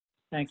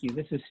Thank you.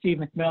 This is Steve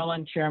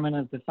McMillan, Chairman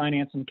of the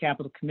Finance and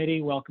Capital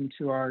Committee. Welcome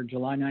to our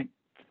July 9th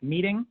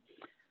meeting.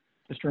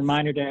 Just a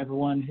reminder to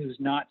everyone who's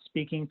not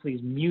speaking, please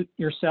mute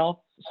yourself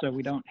so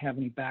we don't have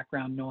any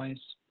background noise.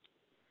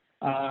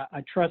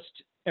 I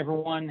trust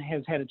everyone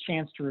has had a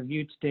chance to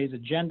review today's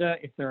agenda.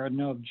 If there are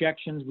no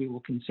objections, we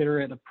will consider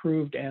it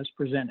approved as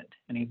presented.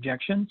 Any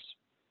objections?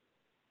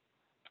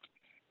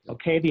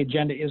 Okay, the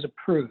agenda is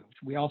approved.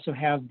 We also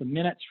have the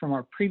minutes from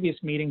our previous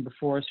meeting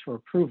before us for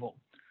approval.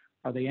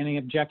 Are there any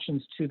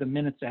objections to the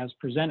minutes as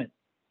presented?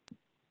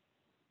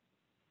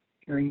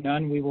 Hearing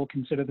none, we will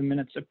consider the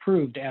minutes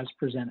approved as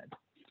presented.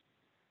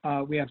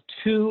 We have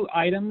two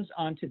items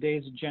on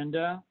today's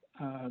agenda.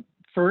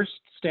 First,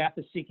 staff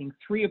is seeking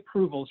 3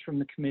 approvals from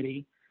the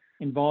committee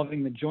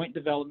involving the joint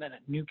development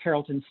at New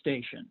Carrollton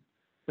Station,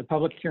 the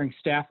public hearing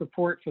staff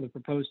report for the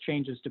proposed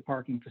changes to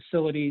parking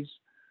facilities,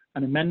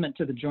 an amendment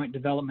to the joint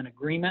development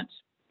agreement,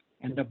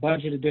 and a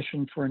budget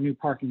addition for a new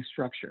parking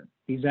structure.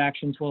 These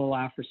actions will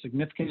allow for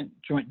significant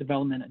joint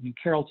development at New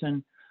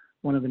Carrollton,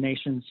 one of the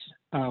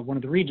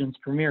region's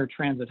premier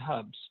transit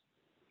hubs.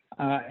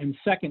 And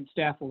second,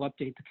 staff will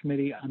update the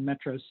committee on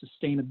Metro's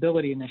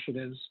sustainability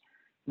initiatives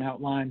and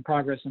outline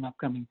progress and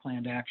upcoming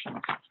planned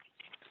actions.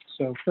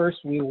 So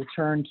first, we will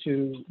turn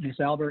to Ms.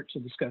 Albert to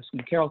discuss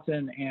New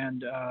Carrollton,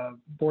 and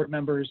board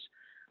members.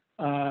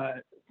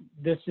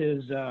 This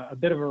is a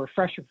bit of a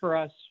refresher for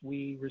us.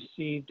 We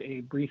received a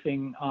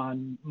briefing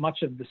on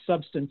much of the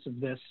substance of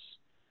this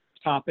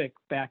topic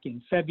back in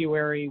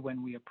February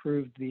when we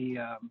approved the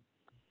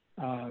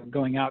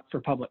going out for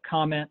public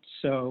comment.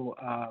 So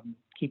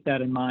keep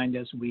that in mind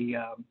as we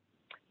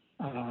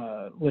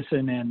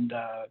listen and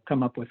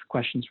come up with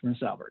questions from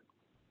Ms. Albert.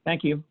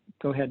 Thank you.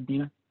 Go ahead,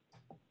 Nina.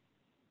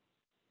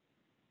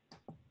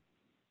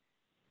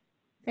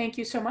 Thank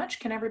you so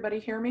much. Can everybody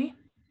hear me?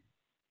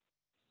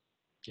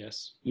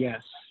 Yes.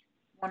 Yes.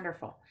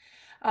 Wonderful.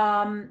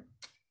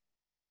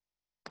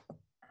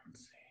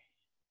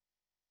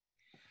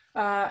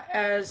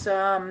 As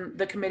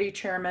the committee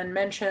chairman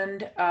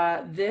mentioned,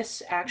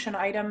 this action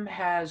item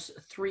has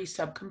 3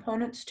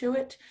 subcomponents to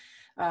it.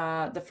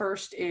 The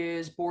first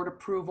is board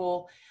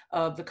approval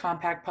of the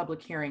compact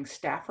public hearing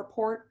staff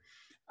report,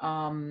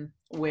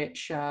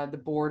 which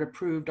the board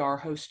approved our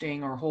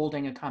hosting or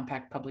holding a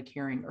compact public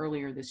hearing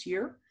earlier this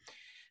year.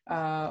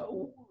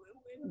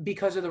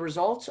 Because of the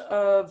results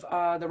of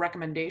the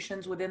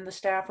recommendations within the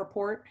staff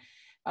report,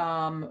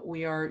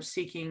 we are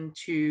seeking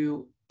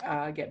to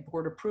get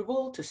board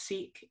approval to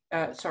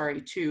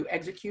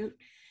execute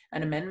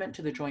an amendment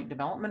to the joint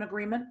development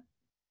agreement.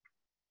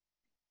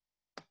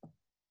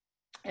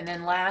 And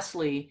then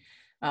lastly,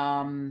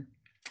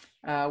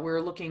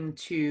 we're looking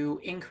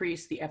to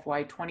increase the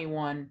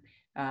FY21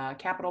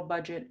 capital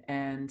budget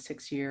and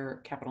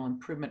 6-year capital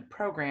improvement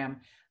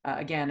program,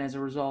 again, as a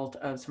result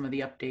of some of the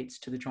updates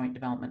to the joint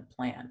development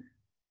plan.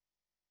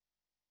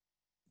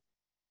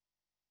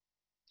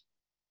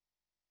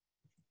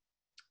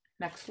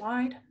 Next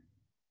slide.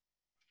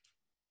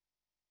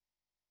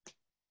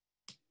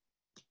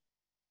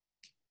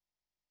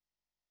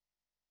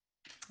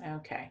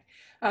 Okay.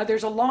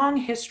 There's a long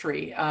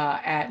history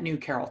at New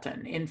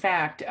Carrollton. In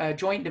fact,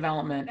 joint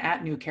development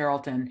at New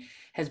Carrollton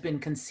has been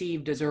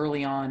conceived as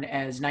early on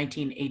as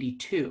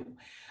 1982.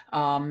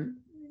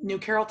 New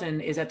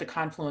Carrollton is at the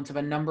confluence of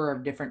a number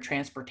of different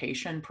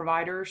transportation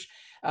providers.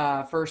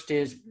 First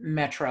is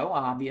Metro,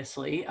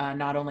 obviously,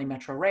 not only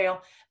Metro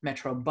Rail,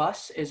 Metro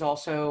Bus is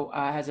also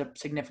has a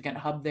significant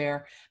hub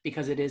there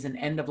because it is an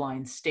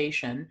end-of-line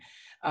station.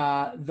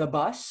 The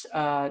bus,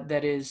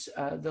 that is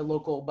the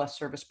local bus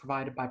service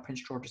provided by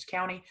Prince George's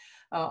County,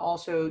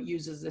 also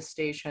uses this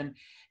station.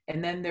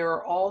 And then there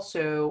are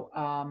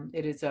also,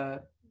 it is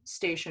a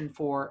station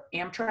for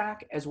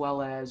Amtrak as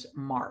well as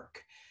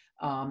MARC.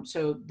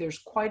 So there's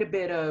quite a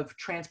bit of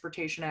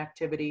transportation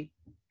activity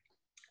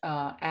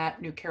at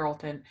New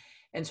Carrollton.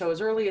 And so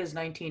as early as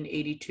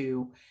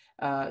 1982,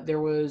 there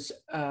was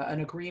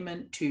an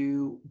agreement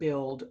to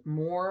build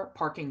more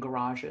parking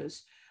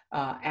garages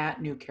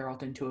at New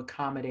Carrollton to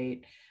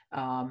accommodate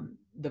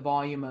the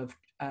volume of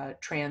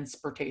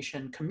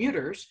transportation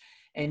commuters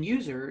and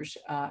users,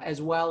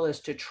 as well as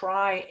to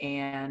try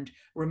and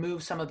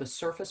remove some of the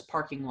surface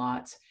parking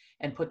lots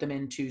and put them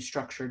into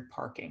structured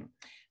parking.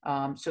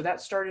 So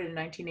that started in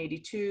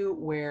 1982,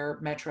 where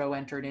Metro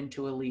entered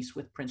into a lease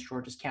with Prince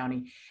George's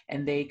County,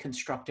 and they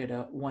constructed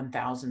a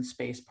 1,000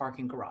 space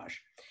parking garage.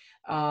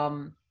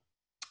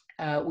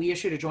 We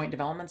issued a joint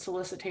development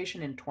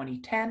solicitation in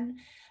 2010.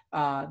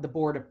 The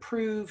board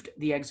approved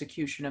the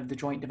execution of the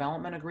joint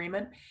development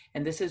agreement,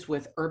 and this is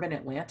with Urban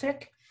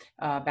Atlantic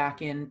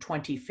back in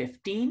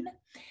 2015.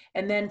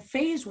 And then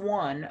phase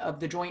 1 of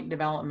the joint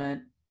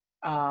development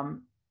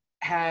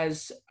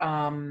has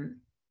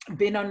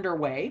been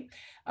underway.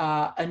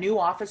 A new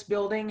office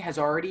building has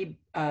already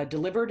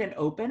delivered and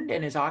opened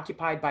and is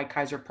occupied by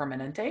Kaiser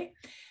Permanente.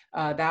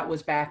 That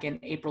was back in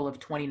April of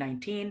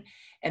 2019.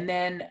 And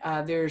then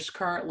there's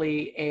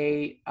currently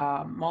a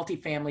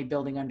multifamily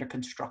building under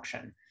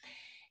construction.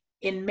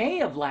 In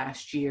May of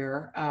last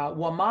year,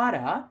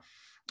 WMATA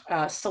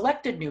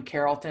selected New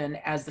Carrollton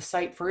as the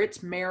site for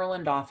its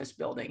Maryland office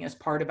building as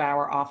part of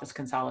our office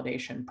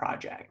consolidation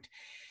project.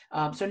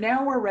 So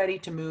now we're ready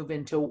to move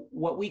into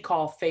what we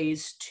call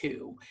phase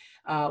 2,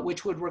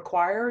 which would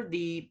require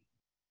the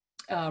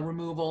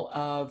removal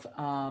of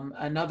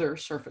another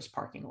surface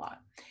parking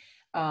lot.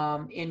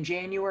 In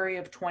January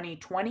of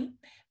 2020,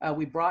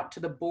 we brought to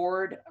the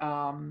board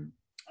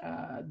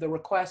the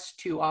request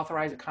to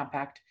authorize a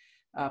compact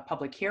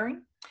public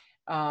hearing.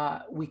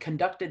 We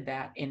conducted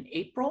that in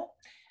April,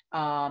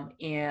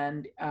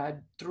 and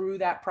through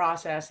that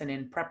process and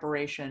in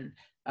preparation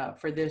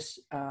for this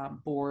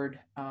board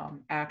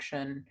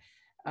action,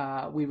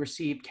 we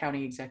received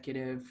county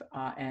executive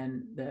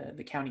and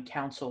the county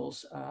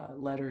council's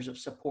letters of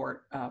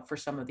support for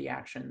some of the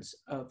actions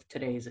of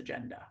today's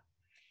agenda.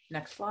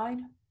 Next slide.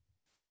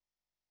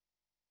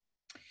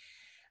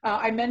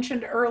 I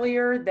mentioned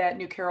earlier that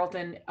New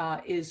Carrollton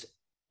is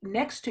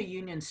next to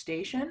Union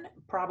Station,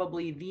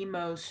 probably the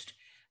most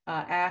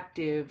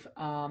active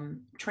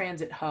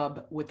transit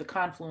hub with the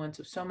confluence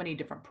of so many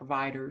different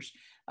providers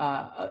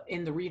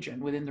in the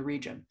region, within the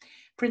region.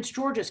 Prince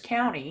George's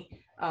County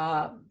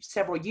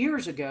several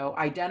years ago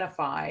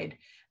identified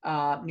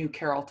New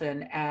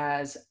Carrollton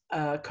as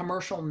a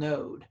commercial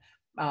node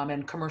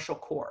and commercial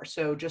core.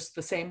 So just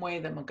the same way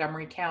that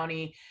Montgomery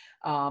County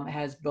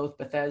has both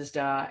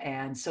Bethesda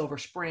and Silver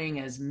Spring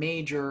as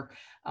major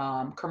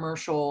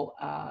commercial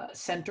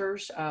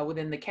centers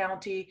within the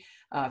county.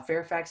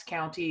 Fairfax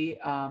County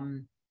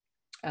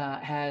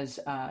has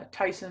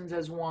Tyson's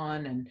as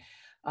one, and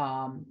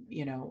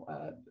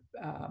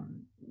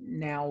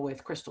now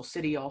with Crystal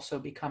City also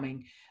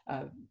becoming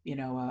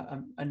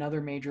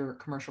another major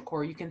commercial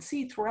core. You can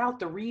see throughout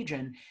the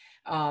region,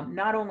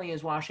 not only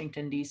is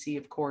Washington, D.C.,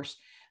 of course,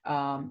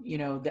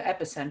 the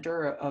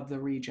epicenter of the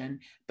region,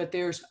 but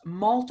there's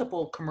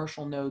multiple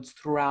commercial nodes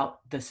throughout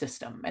the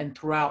system and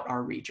throughout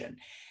our region.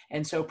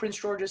 And so Prince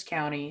George's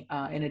County,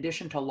 in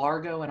addition to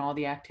Largo and all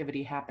the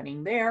activity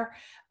happening there,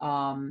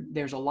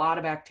 there's a lot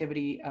of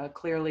activity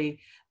clearly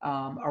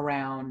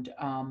around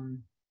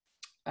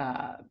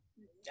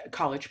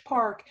College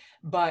Park,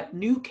 but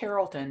New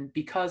Carrollton,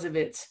 because of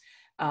its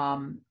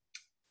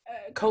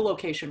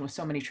co-location with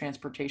so many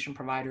transportation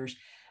providers,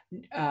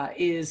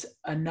 is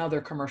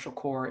another commercial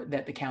core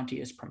that the county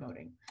is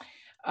promoting.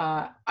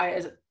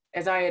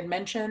 As I had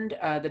mentioned,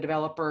 the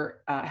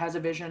developer has a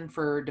vision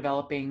for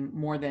developing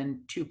more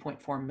than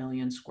 2.4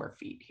 million square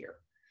feet here.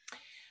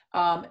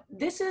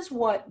 This is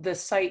what the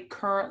site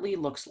currently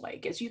looks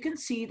like. As you can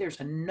see, there's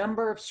a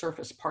number of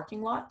surface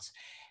parking lots,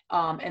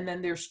 and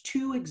then there's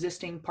 2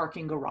 existing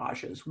parking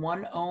garages,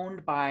 one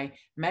owned by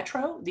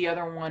Metro, the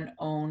other one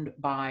owned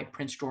by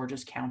Prince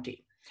George's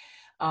County.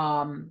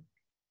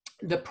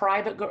 The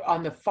private,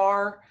 on the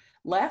far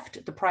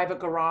left, the private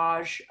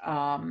garage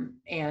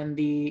and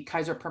the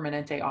Kaiser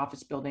Permanente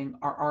office building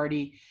are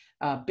already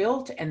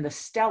built, and the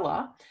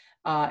Stella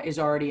is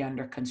already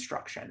under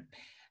construction.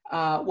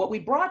 What we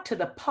brought to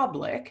the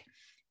public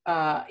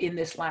in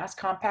this last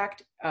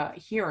compact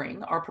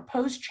hearing are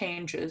proposed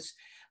changes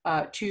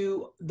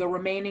to the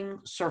remaining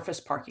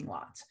surface parking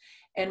lots.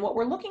 And what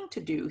we're looking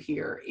to do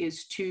here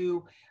is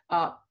to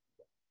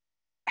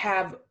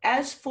have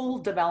as full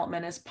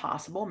development as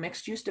possible,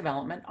 mixed-use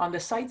development, on the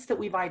sites that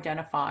we've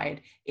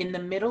identified in the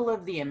middle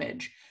of the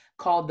image,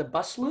 called the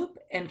Bus Loop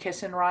and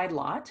Kiss and Ride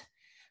lot,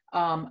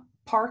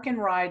 Park and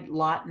Ride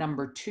lot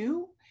number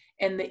 2,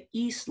 and the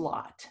East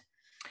lot.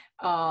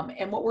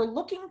 And what we're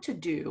looking to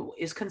do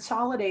is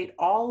consolidate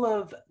all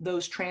of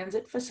those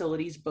transit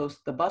facilities,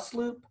 both the bus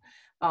loop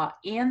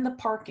and the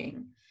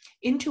parking,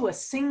 into a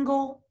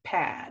single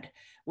pad,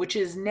 which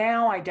is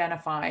now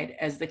identified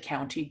as the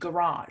county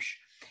garage.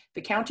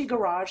 The county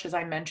garage, as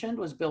I mentioned,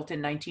 was built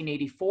in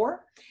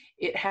 1984.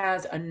 It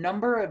has a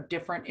number of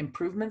different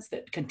improvements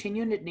that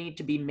continue to need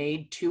to be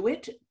made to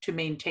it to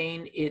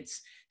maintain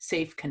its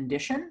safe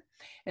condition.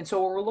 And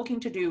so what we're looking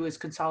to do is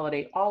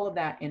consolidate all of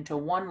that into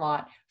one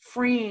lot,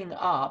 freeing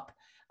up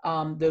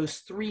those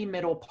 3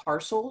 middle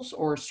parcels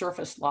or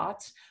surface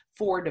lots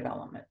for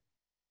development.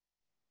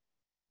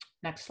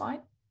 Next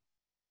slide.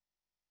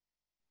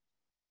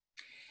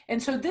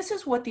 And so this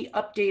is what the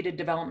updated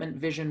development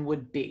vision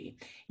would be.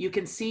 You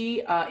can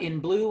see in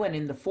blue and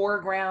in the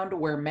foreground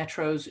where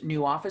Metro's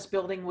new office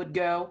building would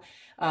go.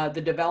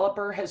 The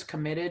developer has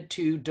committed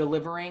to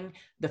delivering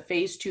the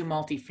phase 2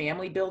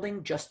 multifamily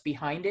building just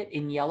behind it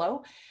in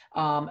yellow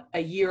a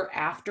year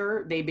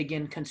after they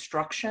begin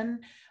construction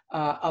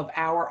of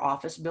our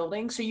office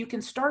building. So you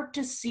can start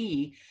to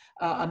see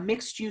a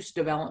mixed use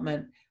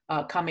development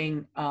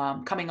coming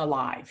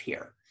alive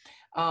here.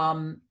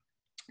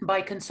 By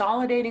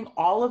consolidating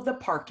all of the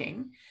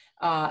parking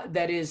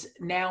that is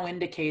now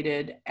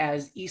indicated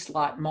as East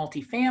Lot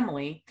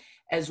multifamily,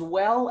 as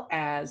well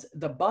as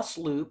the bus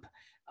loop,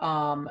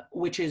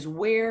 which is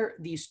where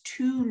these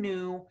 2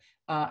 new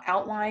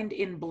outlined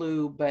in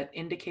blue but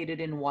indicated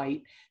in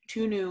white,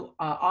 2 new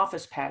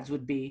office pads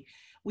would be,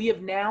 we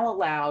have now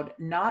allowed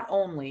not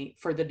only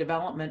for the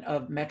development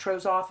of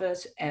Metro's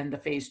office and the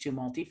phase 2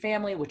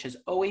 multifamily, which has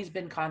always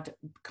been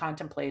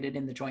contemplated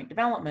in the joint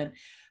development,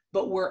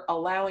 but we're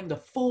allowing the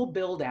full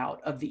build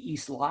out of the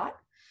east lot,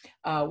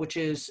 which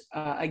is,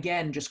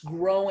 again, just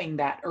growing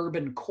that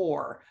urban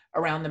core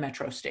around the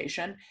Metro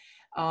station.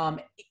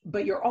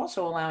 But you're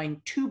also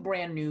allowing 2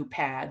 brand new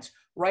pads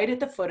right at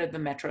the foot of the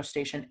Metro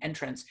station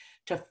entrance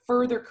to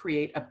further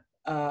create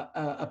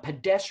a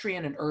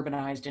pedestrian and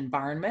urbanized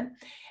environment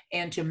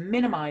and to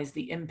minimize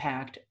the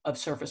impact of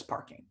surface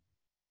parking.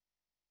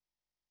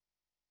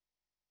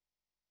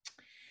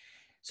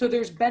 So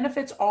there's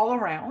benefits all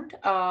around.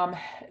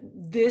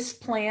 This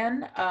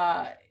plan,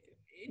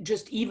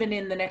 just even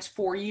in the next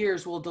 4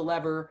 years, will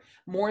deliver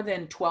more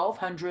than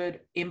 1,200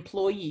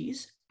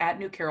 employees at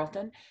New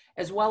Carrollton,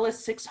 as well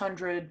as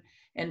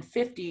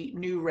 650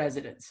 new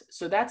residents.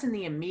 So that's in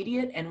the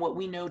immediate and what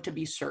we know to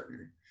be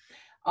certain.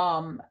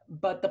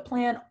 But the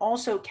plan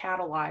also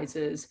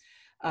catalyzes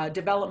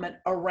development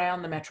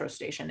around the Metro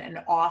station and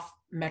off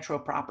Metro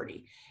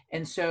property.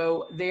 And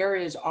so there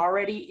is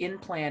already in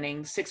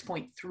planning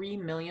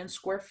 6.3 million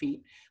square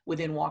feet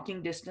within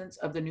walking distance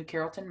of the New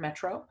Carrollton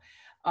Metro.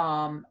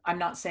 I'm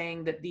not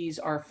saying that these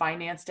are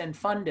financed and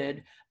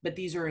funded, but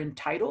these are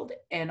entitled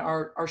and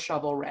are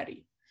shovel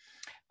ready.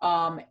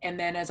 And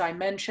then, as I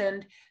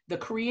mentioned, the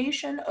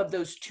creation of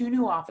those 2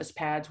 new office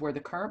pads where the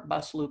current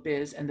bus loop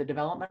is and the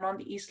development on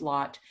the east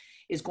lot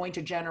is going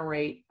to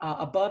generate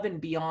above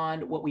and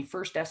beyond what we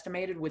first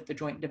estimated with the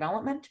joint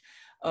development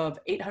of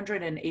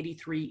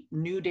 883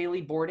 new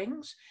daily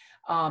boardings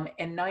and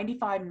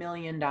 $95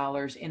 million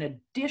in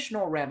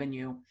additional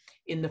revenue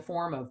in the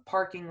form of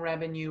parking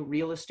revenue,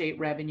 real estate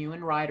revenue,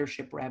 and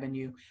ridership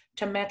revenue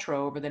to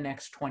Metro over the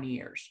next 20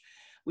 years.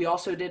 We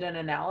also did an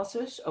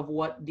analysis of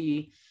what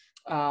the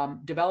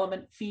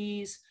development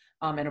fees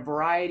and a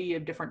variety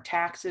of different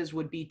taxes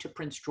would be to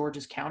Prince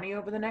George's County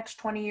over the next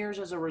 20 years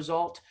as a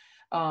result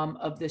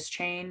of this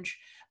change.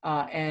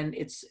 And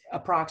it's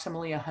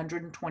approximately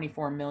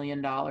 $124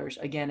 million,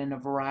 again, in a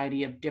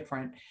variety of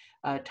different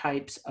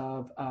types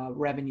of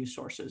revenue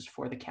sources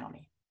for the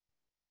county.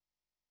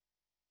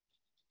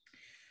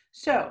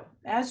 So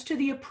as to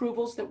the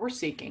approvals that we're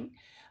seeking,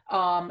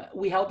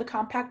 we held the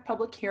compact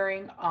public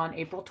hearing on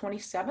April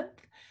 27th.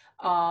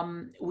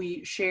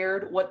 We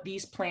shared what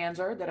these plans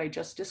are that I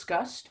just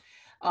discussed,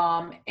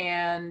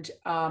 and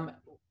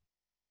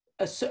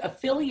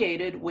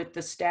affiliated with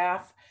the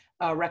staff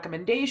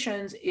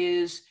recommendations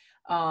is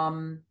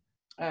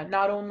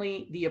not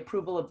only the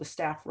approval of the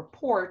staff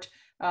report,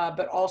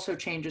 but also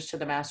changes to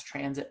the mass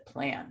transit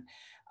plan.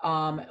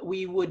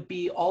 We would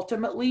be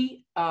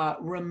ultimately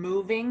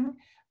removing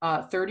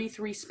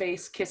 33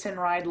 space kiss and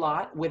ride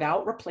lot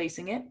without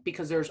replacing it,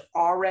 because there's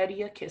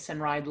already a kiss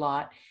and ride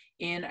lot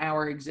in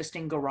our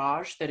existing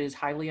garage that is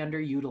highly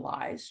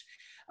underutilized.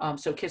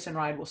 So kiss and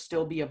ride will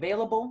still be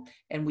available,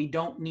 and we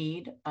don't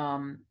need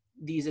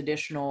these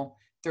additional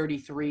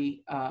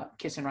 33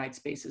 kiss and ride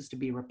spaces to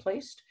be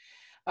replaced.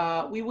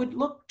 We would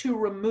look to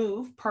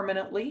remove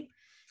permanently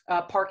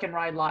park and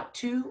ride lot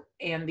 2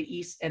 and the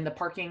east and the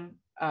parking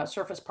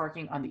surface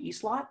parking on the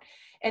east lot,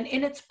 and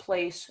in its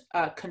place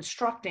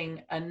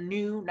constructing a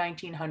new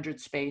 1,900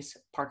 space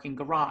parking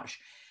garage.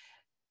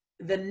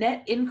 The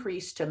net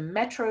increase to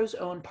Metro's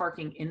own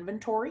parking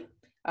inventory,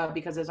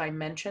 because as I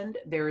mentioned,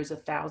 there is a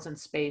 1,000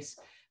 space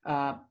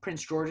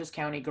Prince George's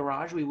County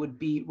garage. We would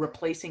be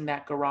replacing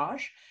that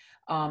garage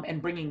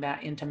and bringing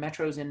that into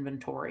Metro's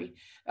inventory.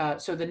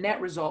 So the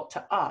net result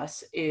to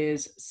us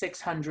is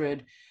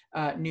 600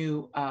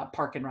 new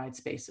park and ride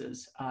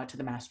spaces to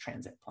the mass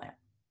transit plan.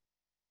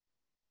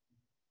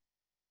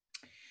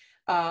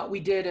 We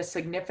did a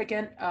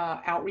significant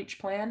outreach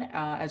plan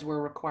as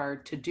we're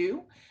required to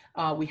do.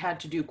 We had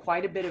to do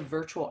quite a bit of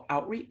virtual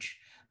outreach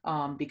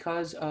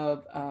because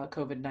of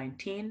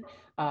COVID-19,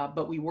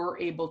 but we were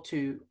able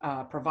to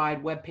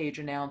provide webpage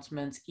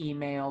announcements,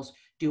 emails,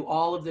 do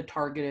all of the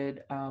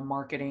targeted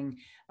marketing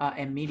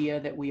and media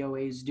that we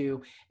always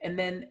do. And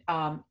then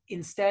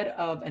instead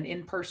of an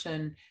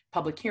in-person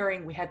public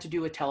hearing, we had to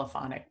do a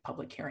telephonic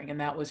public hearing, and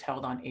that was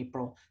held on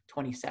April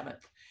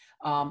 27th.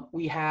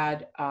 We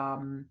had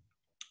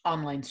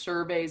online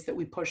surveys that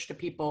we pushed to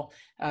people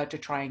to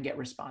try and get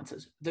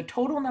responses. The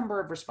total number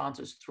of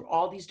responses through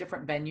all these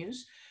different venues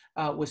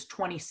was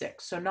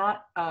 26, so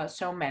not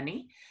so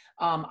many.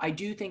 I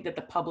do think that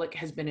the public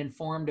has been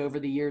informed over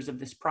the years of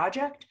this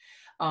project,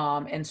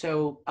 and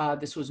so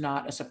this was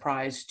not a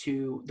surprise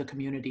to the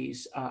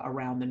communities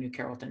around the New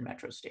Carrollton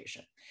Metro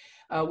Station.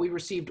 We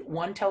received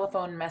 1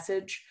 telephone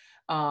message,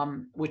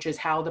 which is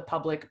how the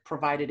public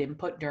provided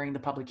input during the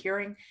public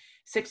hearing,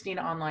 16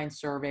 online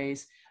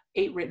surveys,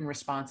 8 written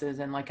responses,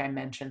 and like I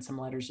mentioned, some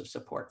letters of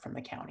support from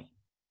the county.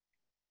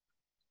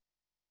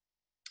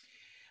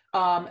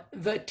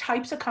 The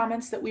types of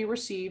comments that we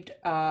received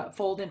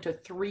fold into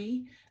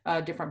three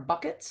different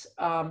buckets.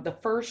 The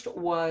first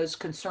was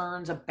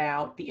concerns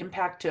about the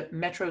impact to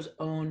Metro's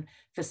own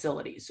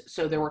facilities.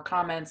 So there were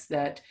comments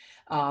that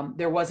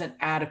there wasn't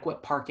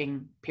adequate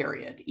parking,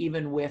 period,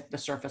 even with the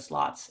surface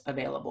lots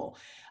available.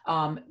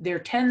 There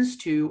tends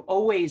to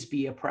always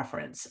be a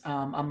preference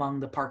among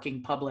the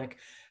parking public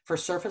for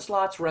surface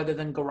lots rather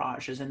than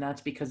garages, and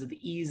that's because of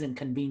the ease and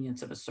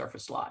convenience of a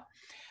surface lot.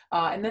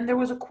 And then there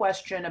was a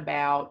question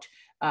about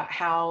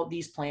how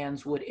these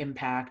plans would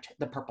impact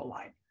the Purple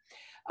Line.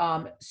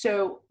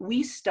 So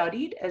we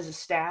studied as a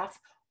staff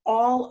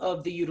all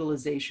of the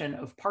utilization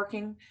of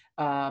parking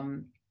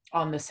on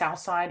the south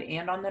side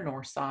and on the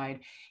north side.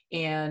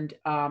 And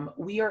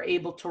we are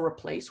able to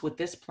replace with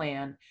this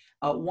plan,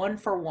 one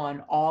for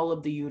one, all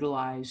of the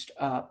utilized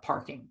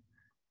parking.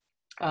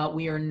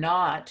 We are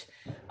not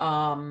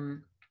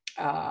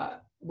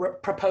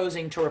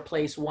proposing to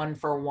replace one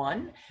for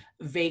one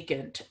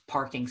vacant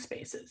parking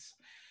spaces.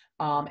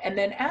 And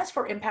then as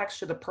for impacts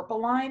to the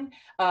Purple Line,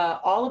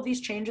 all of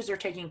these changes are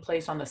taking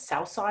place on the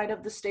south side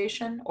of the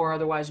station, or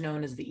otherwise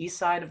known as the east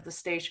side of the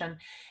station.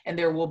 And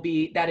there will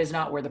be, that is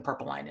not where the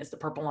Purple Line is. The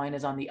Purple Line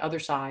is on the other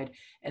side,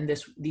 and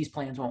these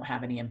plans won't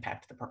have any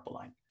impact to the Purple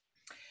Line.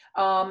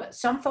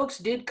 Some folks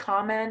did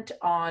comment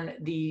on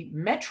the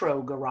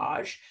Metro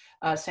garage,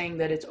 saying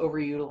that it's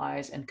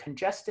overutilized and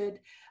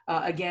congested.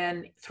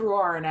 Again, through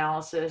our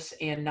analysis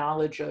and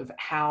knowledge of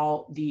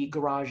how the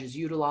garage is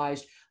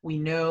utilized, we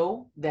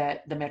know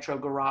that the Metro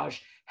garage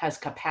has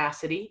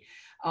capacity.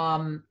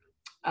 In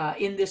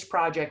this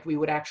project, we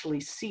would actually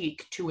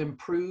seek to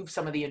improve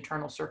some of the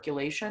internal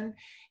circulation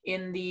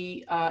in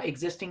the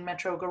existing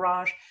Metro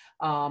garage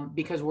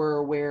because we're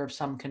aware of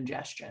some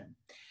congestion.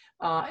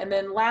 And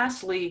then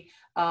lastly,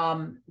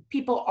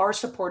 people are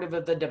supportive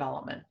of the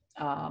development.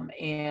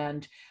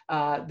 And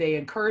they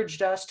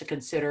encouraged us to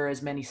consider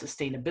as many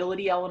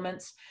sustainability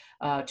elements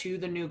to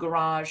the new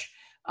garage.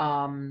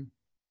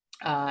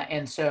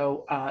 And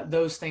so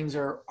those things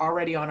are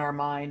already on our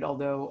mind,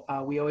 although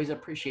we always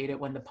appreciate it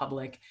when the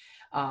public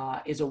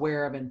is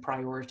aware of and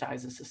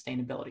prioritizes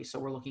sustainability. So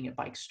we're looking at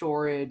bike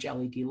storage,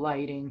 LED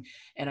lighting,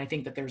 and I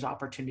think that there's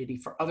opportunity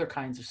for other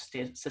kinds of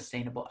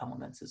sustainable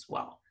elements as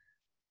well.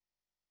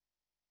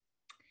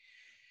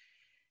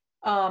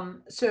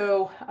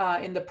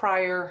 In the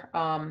prior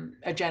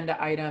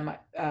agenda item,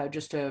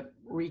 just to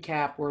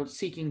recap, we're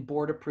seeking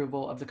board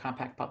approval of the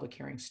compact public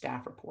hearing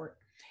staff report.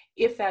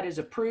 If that is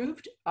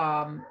approved,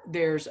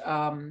 there's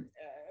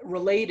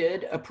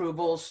related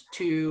approvals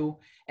to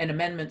and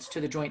amendments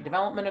to the joint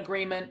development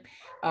agreement.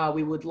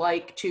 We would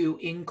like to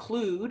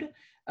include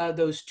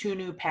those two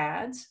new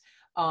pads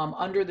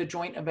under the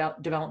joint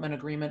development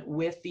agreement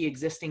with the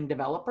existing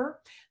developer.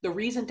 The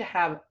reason to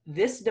have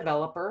this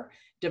developer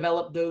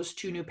develop those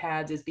two new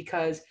pads is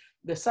because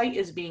the site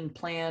is being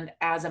planned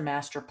as a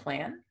master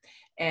plan,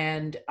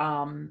 and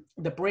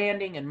the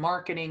branding and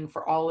marketing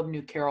for all of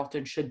New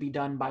Carrollton should be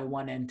done by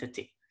one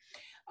entity.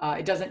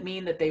 It doesn't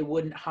mean that they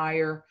wouldn't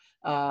hire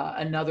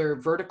another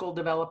vertical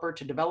developer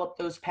to develop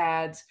those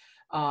pads,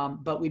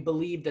 but we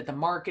believe that the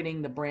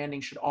marketing, the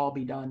branding should all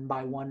be done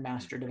by one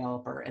master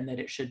developer, and that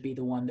it should be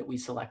the one that we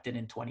selected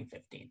in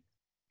 2015.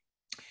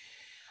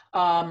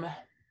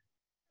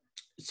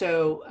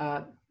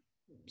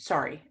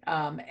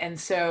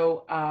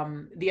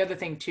 The other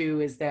thing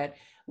too is that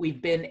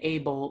we've been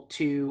able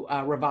to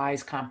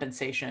revise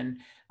compensation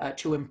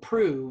to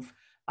improve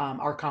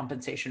our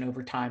compensation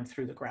over time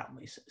through the ground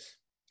leases.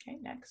 Okay,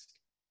 next.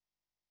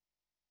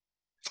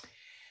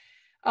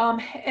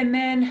 And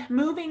then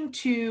moving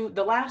to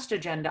the last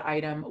agenda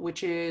item,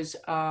 which is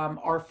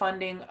our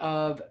funding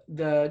of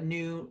the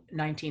new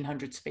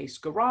 1900 space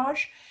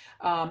garage.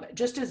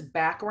 Just as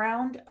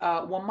background,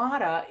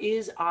 WMATA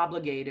is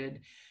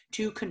obligated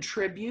to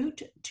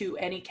contribute to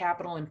any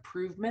capital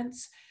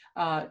improvements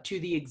to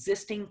the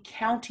existing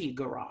county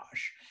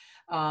garage.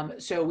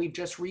 So we've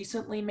just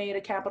recently made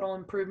a capital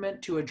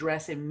improvement to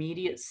address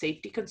immediate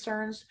safety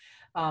concerns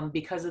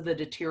because of the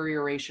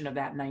deterioration of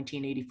that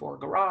 1984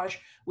 garage.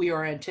 We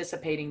are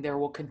anticipating there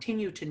will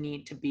continue to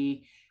need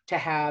to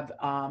have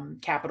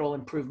capital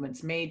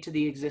improvements made to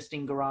the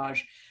existing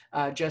garage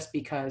just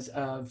because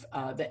of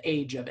the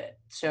age of it.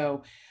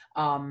 So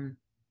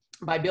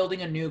by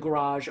building a new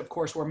garage, of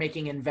course, we're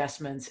making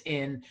investments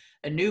in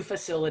a new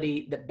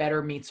facility that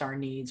better meets our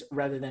needs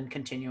rather than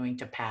continuing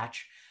to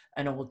patch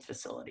an old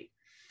facility.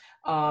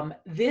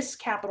 This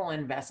capital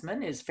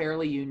investment is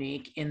fairly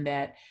unique in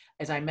that,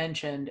 as I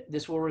mentioned,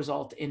 this will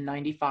result in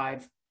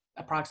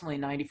approximately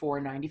 $94,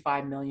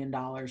 $95 million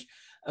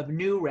of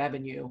new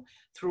revenue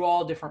through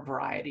all different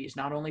varieties,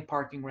 not only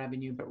parking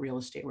revenue, but real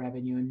estate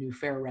revenue and new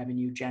fare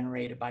revenue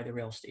generated by the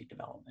real estate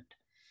development.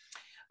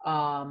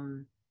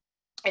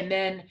 And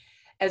then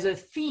as a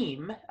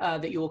theme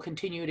that you will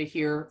continue to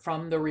hear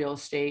from the real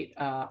estate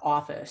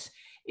office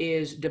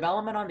is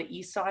development on the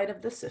east side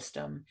of the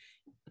system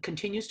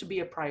continues to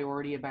be a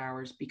priority of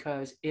ours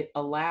because it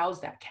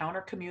allows that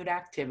counter commute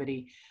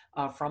activity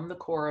from the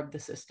core of the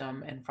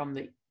system and from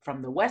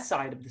from the west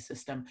side of the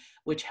system,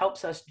 which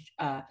helps us.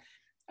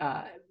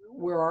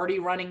 We're already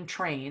running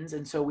trains,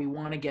 and so we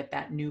want to get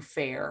that new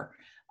fare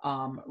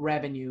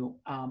revenue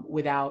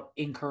without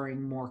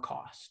incurring more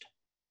cost.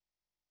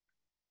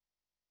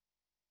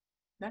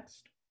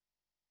 Next.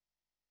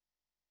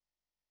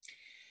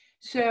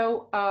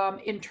 So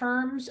in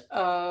terms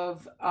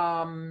of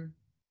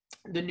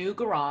the new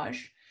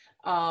garage,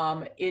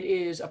 it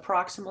is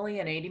approximately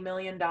an $80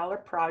 million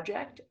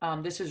project.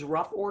 This is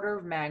rough order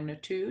of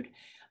magnitude.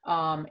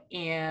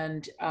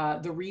 And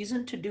the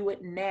reason to do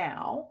it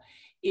now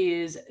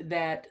is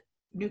that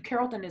New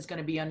Carrollton is going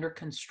to be under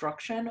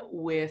construction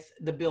with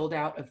the build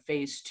out of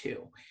phase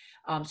 2.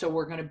 So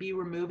we're going to be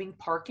removing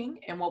parking.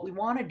 And what we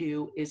want to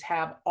do is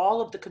have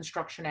all of the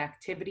construction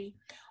activity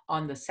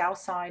on the south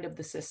side of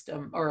the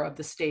system or of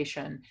the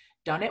station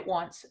done at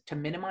once to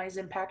minimize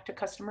impact to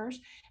customers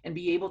and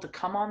be able to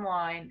come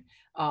online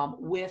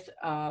with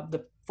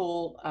the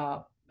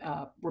full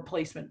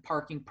replacement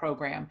parking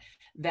program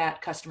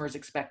that customers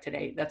expect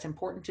today. That's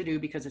important to do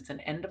because it's an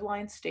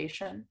end-of-line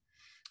station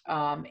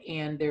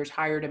and there's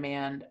higher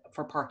demand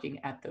for parking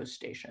at those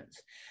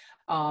stations.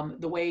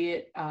 The way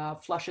it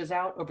flushes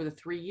out over the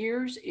 3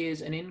 years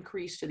is an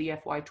increase to the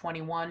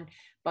FY21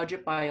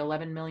 budget by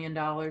 $11 million,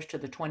 to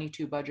the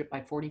 22 budget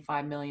by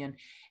 $45 million,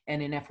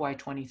 and in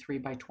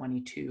FY23 by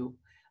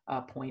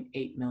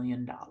 $22.8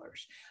 million.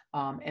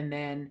 And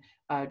then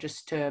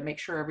just to make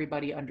sure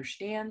everybody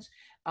understands,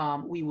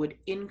 we would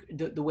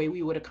the way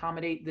we would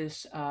accommodate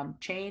this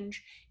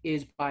change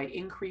is by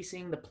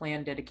increasing the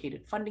planned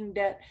dedicated funding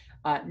debt,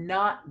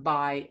 not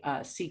by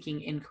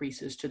seeking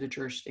increases to the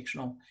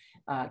jurisdictional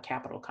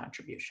capital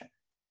contribution.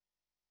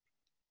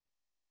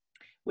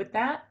 With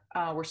that,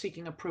 we're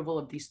seeking approval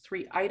of these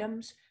 3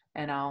 items,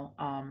 and I'll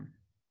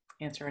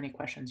answer any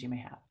questions you may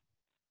have.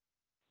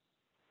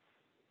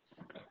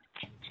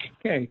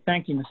 Okay,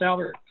 thank you, Ms.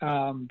 Albert.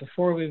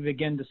 Before we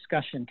begin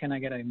discussion, can I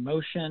get a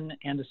motion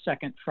and a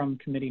second from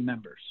committee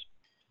members?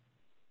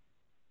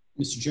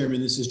 Mr. Chairman,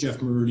 this is Jeff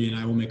Maruti, and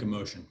I will make a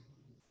motion.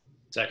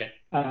 Second.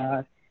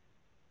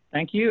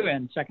 Thank you,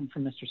 and second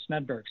from Mr.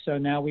 Smedberg. So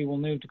now we will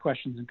move to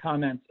questions and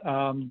comments.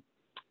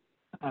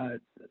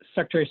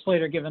 Secretary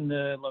Slater, given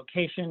the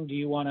location, do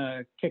you want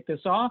to kick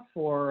this off,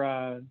 or?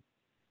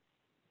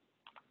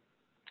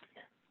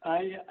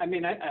 I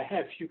mean, I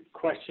have a few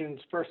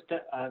questions. First,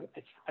 I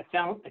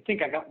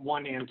think I got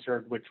one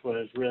answered, which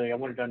was really, I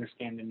wanted to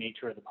understand the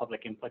nature of the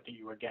public input that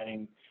you were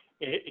getting.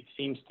 It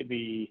seems to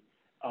be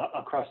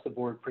across the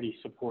board pretty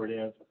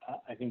supportive.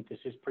 I think this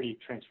is pretty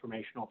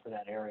transformational for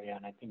that area,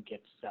 and I think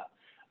it's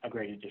a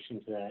great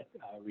addition to that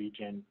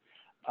region.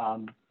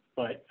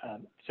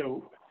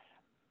 So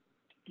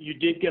you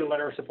did get a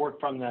letter of support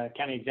from the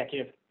county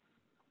executive?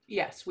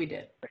 Yes, we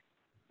did.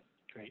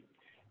 Great.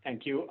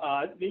 Thank you.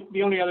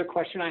 The only other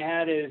question I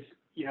had is,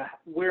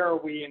 where are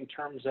we in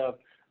terms of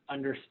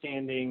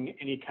understanding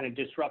any kind of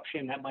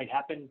disruption that might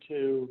happen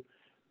to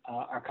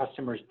our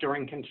customers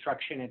during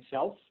construction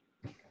itself?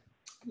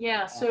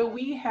 Yeah, so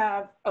we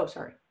have,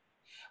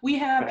 we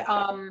have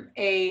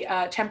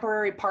a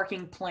temporary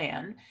parking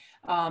plan.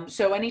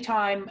 So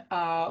anytime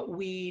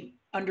we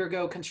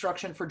undergo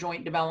construction for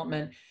joint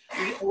development,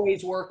 we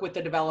always work with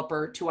the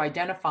developer to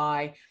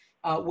identify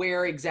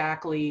where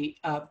exactly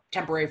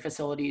temporary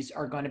facilities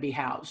are going to be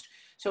housed.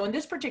 So in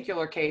this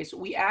particular case,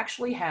 we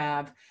actually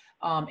have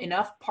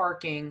enough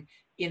parking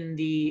in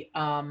the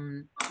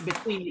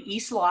between the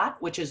east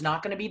lot, which is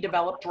not going to be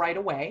developed right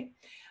away,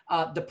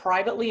 the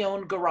privately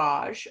owned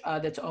garage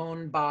that's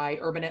owned by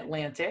Urban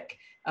Atlantic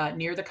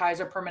near the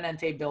Kaiser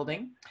Permanente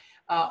building,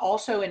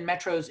 also in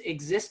Metro's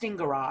existing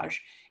garage.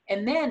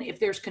 And then if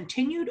there's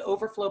continued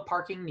overflow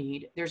parking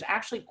need, there's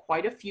actually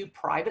quite a few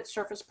private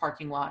surface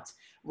parking lots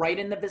right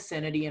in the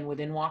vicinity and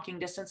within walking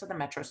distance of the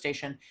Metro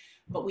station.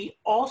 But we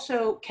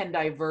also can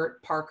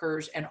divert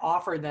parkers and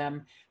offer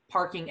them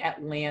parking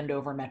at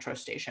Landover Metro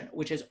Station,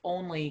 which is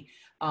only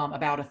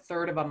about a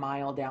third of a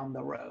mile down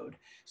the road.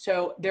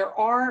 So there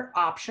are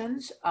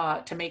options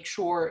to make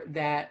sure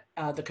that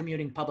the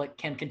commuting public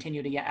can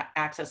continue to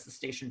access the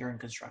station during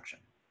construction.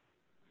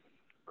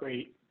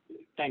 Great.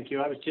 Thank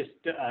you. I was just,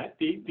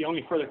 the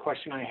only further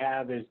question I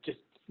have is just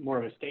more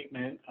of a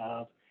statement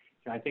of,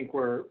 I think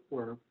we're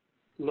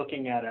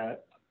looking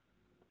at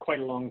quite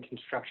a long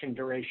construction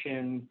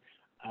duration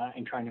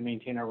and trying to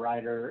maintain our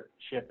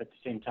ridership at the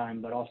same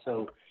time, but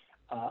also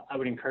I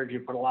would encourage you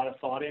to put a lot of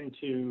thought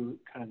into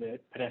kind of the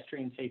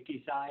pedestrian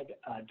safety side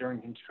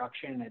during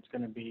construction. It's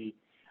going to be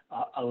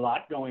a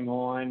lot going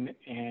on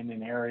in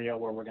an area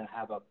where we're going to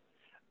have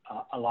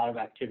a lot of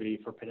activity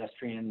for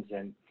pedestrians,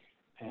 and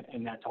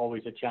that's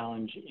always a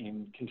challenge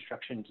in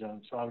construction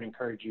zones. So I would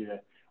encourage you to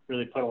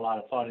really put a lot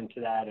of thought into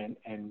that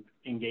and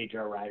engage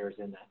our riders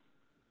in that.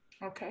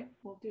 Okay,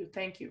 will do.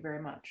 Thank you very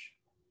much.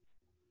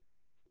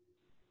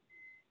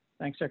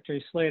 Thanks,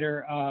 Secretary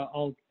Slater.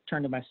 I'll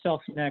turn to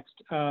myself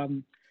next.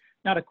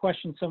 Not a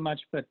question so much,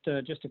 but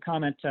just a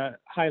comment to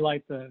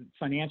highlight the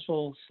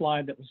financial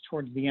slide that was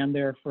towards the end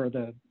there for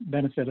the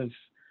benefit of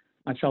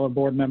my fellow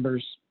board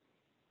members.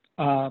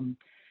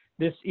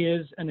 This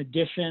is an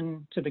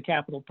addition to the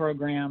capital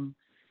program.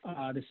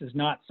 This is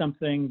not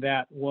something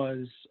that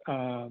was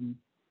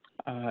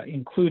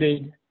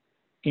included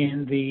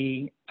in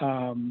the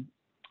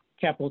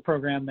capital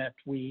program that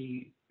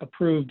we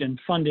approved and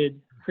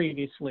funded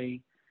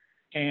previously.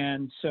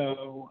 And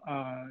so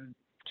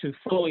to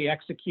fully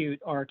execute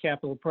our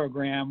capital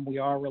program, we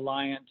are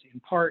reliant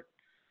in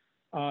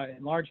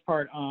large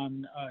part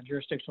on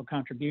jurisdictional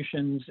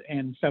contributions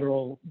and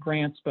federal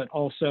grants, but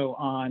also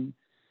on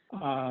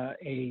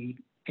a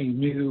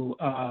new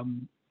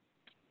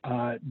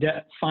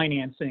debt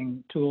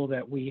financing tool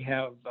that we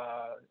have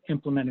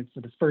implemented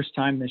for the first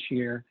time this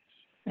year.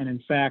 And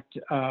in fact,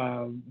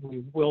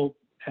 we will,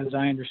 as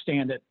I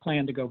understand it,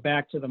 plan to go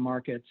back to the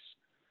markets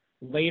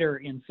later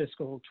in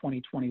fiscal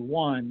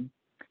 2021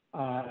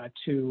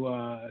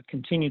 to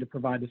continue to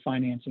provide the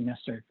financing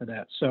necessary for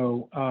that.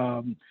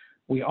 So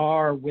we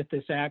are, with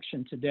this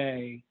action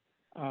today,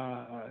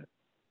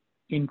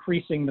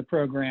 increasing the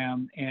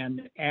program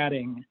and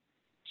adding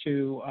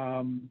to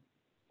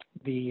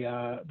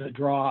the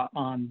draw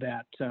on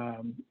that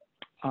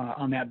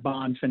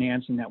bond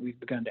financing that we've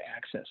begun to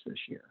access this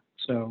year.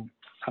 So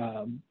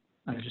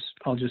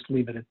I'll just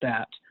leave it at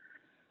that.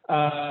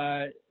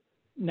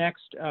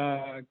 Next,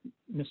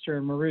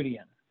 Mr.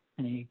 Meridian,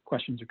 any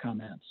questions or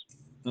comments?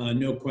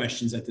 No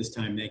questions at this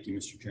time. Thank you,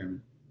 Mr.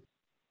 Chairman.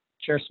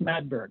 Chair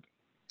Smadberg.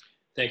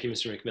 Thank you,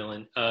 Mr.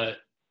 McMillan.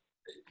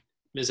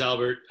 Ms.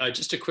 Albert,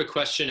 just a quick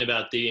question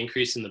about the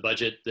increase in the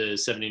budget, the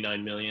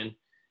 79 million.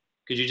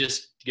 Could you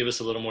just give us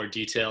a little more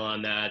detail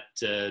on that,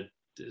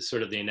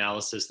 sort of the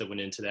analysis that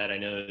went into that? I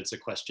know it's a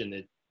question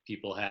that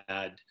people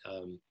had,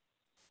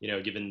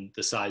 given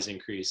the size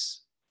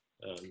increase.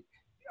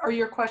 Are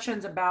your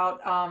questions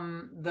about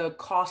the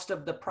cost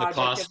of the project?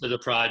 The cost of the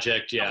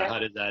project, yeah. Okay. How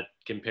did that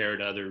compare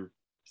to other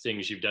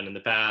things you've done in the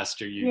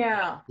past? Are you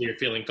you're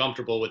feeling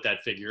comfortable with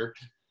that figure,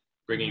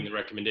 bringing the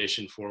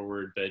recommendation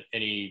forward, but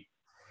any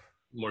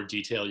more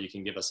detail you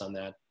can give us on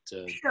that?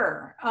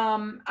 Sure,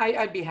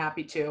 I'd be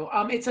happy to.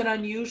 It's an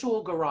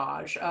unusual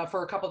garage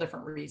for a couple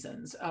different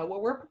reasons.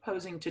 What we're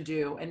proposing to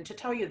do, and to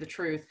tell you the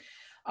truth,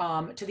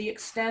 to the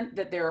extent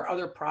that there are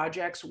other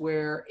projects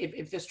where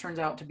if this turns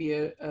out to be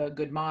a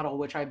good model,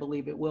 which I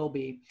believe it will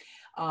be,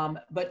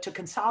 but to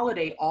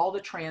consolidate all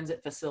the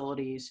transit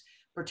facilities,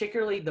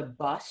 particularly the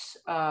bus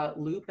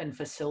loop and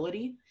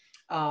facility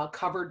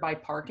covered by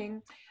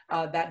parking,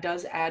 that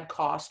does add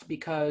cost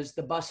because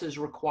the buses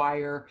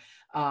require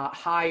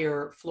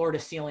higher floor to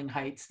ceiling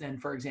heights than,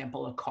 for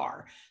example, a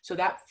car. So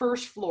that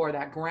first floor,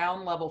 that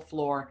ground level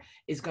floor,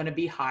 is going to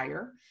be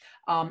higher.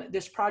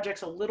 This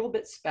project's a little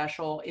bit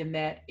special in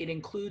that it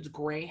includes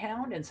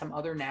Greyhound and some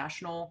other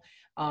national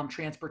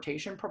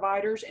transportation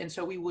providers. And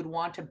so we would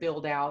want to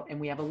build out, and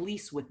we have a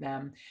lease with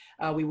them,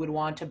 we would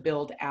want to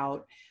build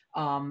out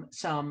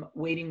some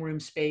waiting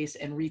room space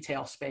and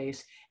retail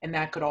space. And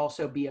that could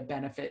also be a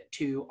benefit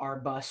to our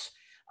bus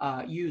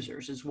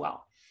users as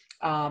well.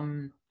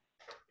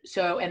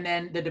 And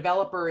then the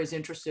developer is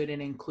interested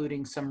in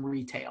including some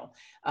retail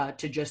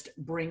to just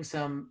bring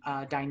some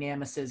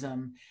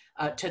dynamicism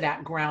to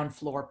that ground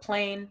floor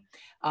plane.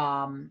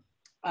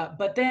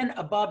 But then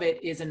above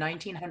it is a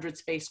 1900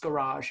 space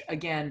garage.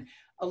 Again,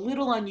 a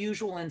little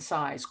unusual in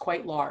size,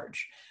 quite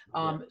large.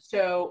 And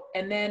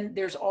then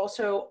there's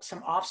also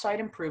some offsite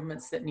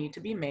improvements that need to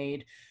be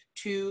made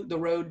to the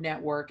road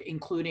network,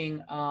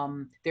 including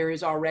there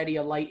is already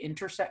a red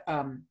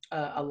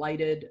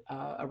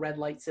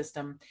light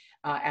system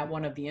at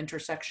one of the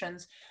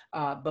intersections,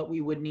 but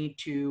we would need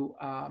to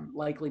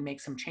likely make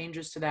some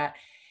changes to that.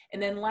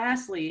 And then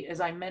lastly,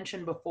 as I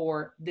mentioned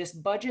before, this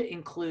budget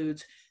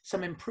includes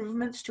some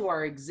improvements to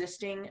our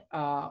existing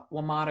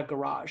WMATA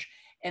garage.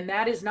 And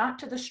that is not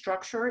to the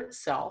structure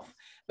itself,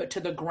 but to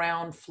the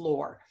ground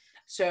floor.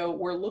 So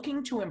we're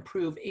looking to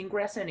improve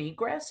ingress and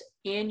egress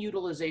and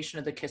utilization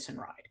of the kiss and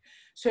ride.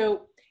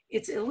 So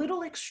it's a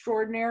little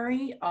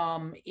extraordinary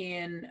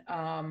in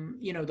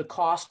the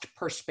cost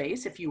per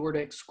space if you were to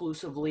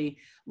exclusively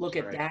look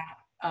at that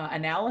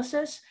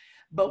analysis.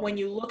 But when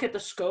you look at the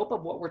scope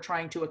of what we're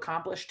trying to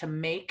accomplish to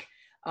make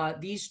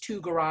these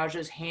two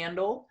garages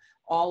handle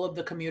all of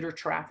the commuter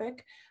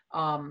traffic,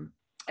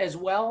 as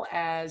well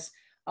as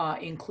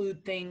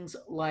include things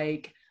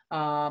like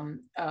EV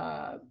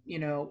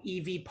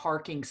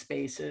parking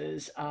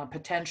spaces,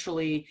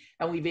 potentially,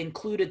 and we've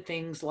included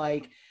things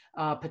like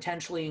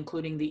potentially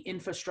including the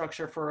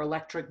infrastructure for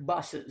electric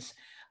buses.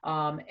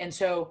 And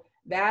so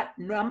that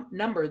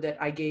number that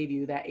I gave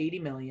you, that 80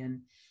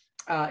 million,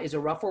 is a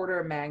rough order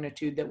of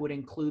magnitude that would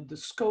include the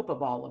scope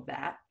of all of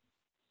that.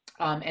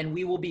 And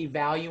we will be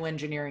value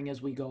engineering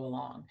as we go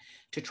along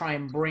to try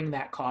and bring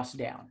that cost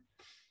down.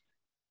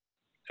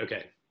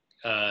 Okay.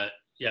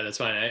 Yeah, that's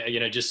fine.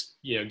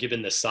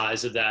 Given the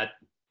size of that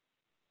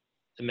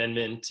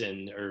amendment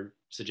or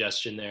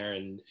suggestion there,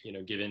 and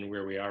given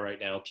where we are right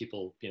now,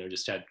 people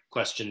just had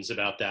questions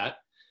about that.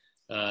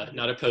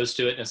 Not opposed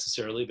to it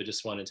necessarily, but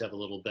just wanted to have a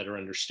little better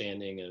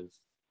understanding of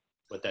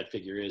what that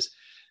figure is.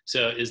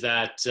 So is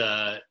that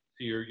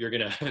you're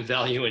going to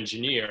value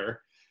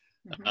engineer,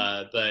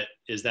 but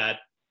is that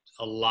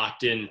a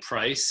locked in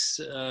price?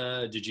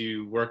 Did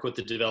you work with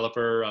the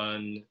developer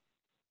on,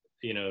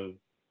 you know,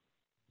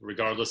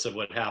 regardless of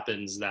what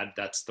happens,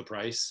 that's the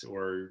price,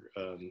 or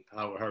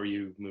how are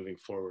you moving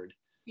forward?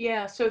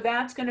 Yeah, so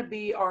that's going to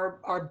be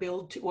our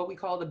build to, what we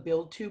call the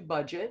build to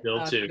budget.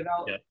 Build to,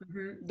 yeah.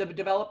 The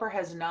developer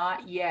has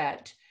not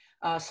yet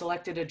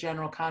selected a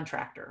general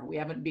contractor. We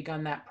haven't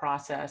begun that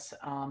process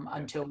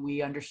until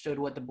we understood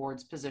what the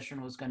board's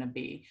position was going to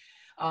be.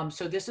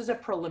 So this is a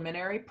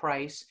preliminary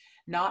price,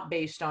 not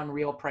based on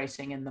real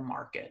pricing in the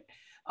market.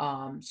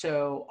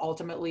 So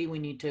ultimately, we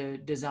need to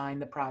design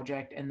the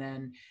project and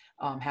then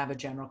have a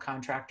general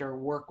contractor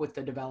work with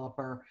the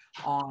developer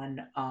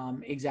on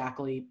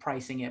exactly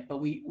pricing it.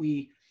 But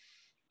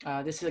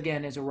this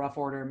again is a rough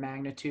order of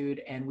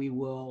magnitude, and we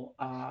will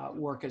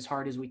work as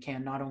hard as we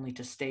can, not only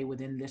to stay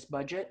within this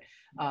budget,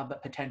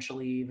 but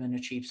potentially even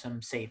achieve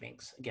some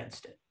savings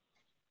against it.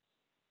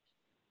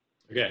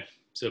 Okay,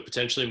 so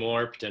potentially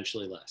more,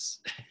 potentially less.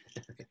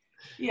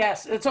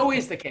 Yes, it's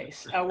always the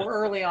case. We're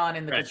early on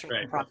in the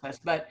construction right. process,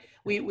 but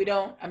we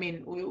don't. I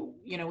mean,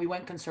 we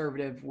went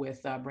conservative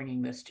with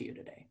bringing this to you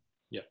today.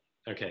 Yeah.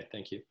 Okay.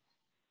 Thank you.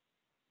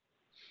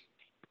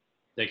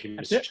 Thank you,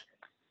 That's Mr. it.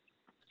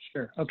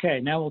 Sure. Okay.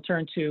 Now we'll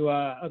turn to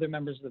other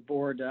members of the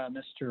board.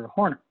 Mr.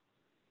 Horner.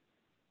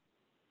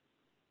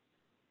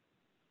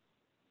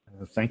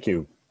 Thank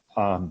you.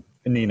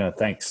 Nina,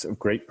 thanks.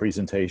 Great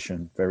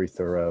presentation, very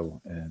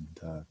thorough and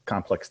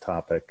complex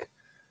topic.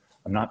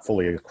 I'm not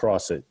fully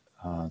across it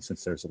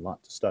since there's a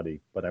lot to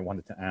study, but I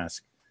wanted to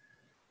ask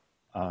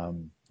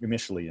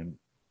initially in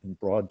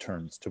broad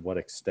terms, to what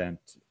extent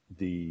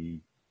the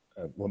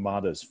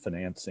WMATA's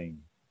financing,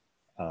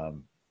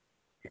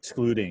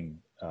 excluding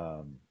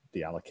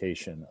the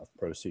allocation of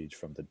proceeds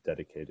from the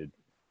dedicated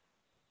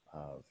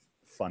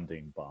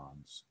funding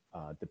bonds,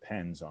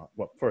 depends on,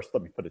 well, first,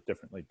 let me put it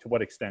differently. To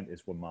what extent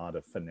is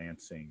WMATA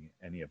financing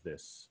any of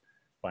this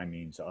by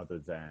means other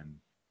than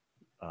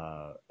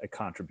a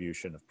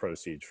contribution of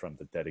proceeds from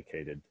the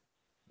dedicated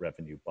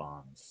revenue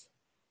bonds?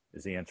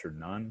 Is the answer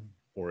none,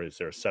 or is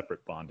there a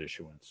separate bond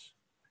issuance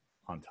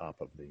on top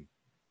of the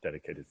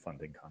dedicated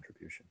funding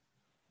contribution?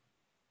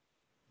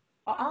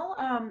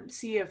 I'll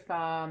see if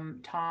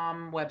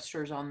Tom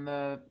Webster's on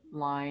the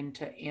line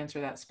to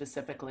answer that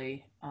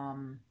specifically.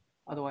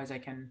 Otherwise, I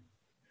can.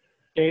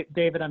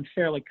 David, I'm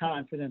fairly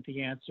confident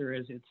the answer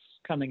is it's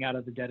coming out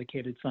of the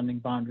dedicated funding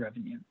bond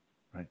revenue.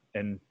 Right,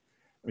 and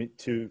I mean,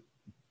 to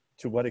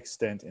what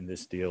extent in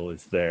this deal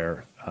is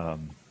there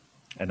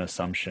an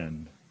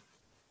assumption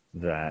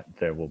that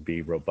there will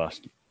be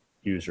robust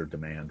user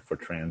demand for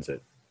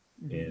transit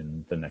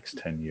in the next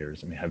 10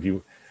 years? I mean, have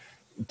you,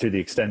 to the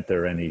extent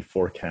there are any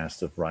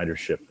forecasts of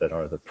ridership that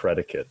are the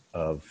predicate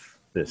of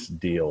this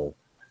deal,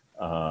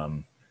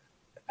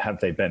 have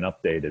they been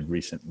updated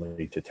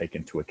recently to take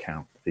into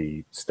account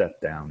the step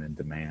down in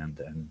demand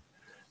and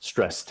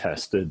stress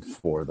tested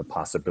for the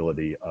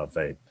possibility of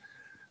a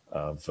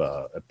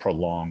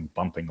prolonged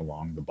bumping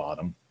along the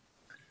bottom?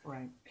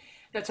 Right.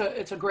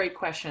 It's a great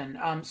question.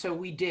 So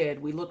we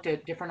looked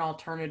at different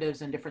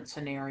alternatives and different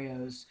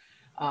scenarios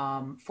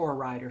for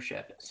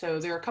ridership. So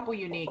there are a couple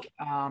unique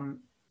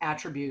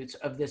attributes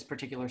of this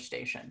particular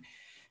station.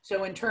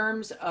 So in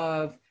terms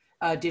of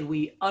did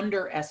we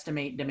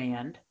underestimate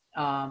demand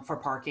for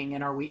parking,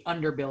 and are we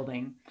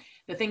underbuilding?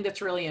 The thing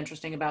that's really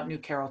interesting about New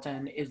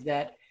Carrollton is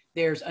that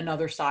there's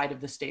another side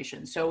of the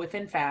station. So if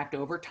in fact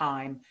over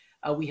time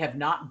we have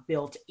not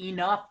built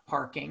enough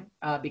parking,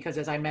 because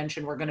as I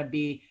mentioned, we're going to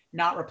be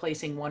not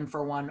replacing one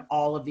for one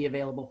all of the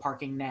available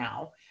parking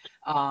now,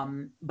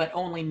 but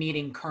only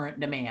meeting current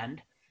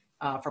demand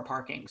for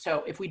parking.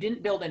 So if we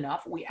didn't build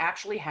enough, we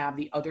actually have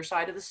the other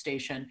side of the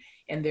station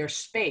and there's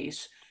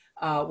space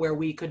where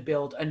we could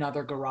build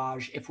another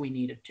garage if we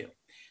needed to.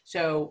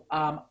 So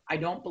I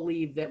don't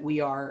believe that we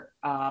are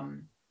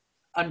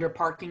under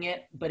parking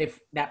it, but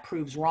if that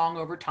proves wrong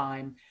over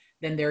time,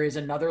 then there is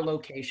another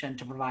location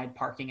to provide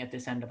parking at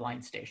this end of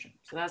line station.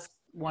 So that's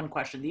one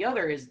question. The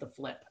other is the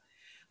flip,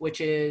 which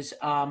is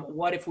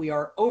what if we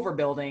are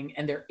overbuilding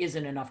and there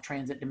isn't enough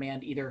transit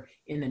demand either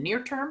in the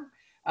near term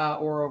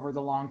or over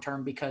the long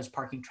term because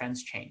parking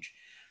trends change.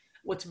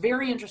 What's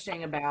very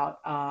interesting about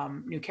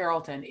New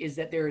Carrollton is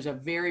that there is a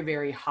very,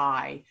 very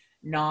high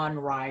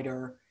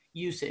non-rider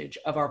usage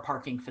of our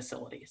parking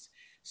facilities.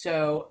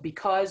 So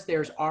because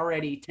there's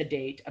already to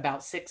date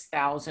about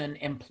 6,000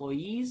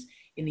 employees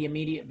in the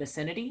immediate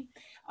vicinity,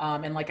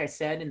 and like I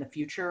said, in the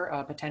future,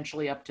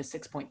 potentially up to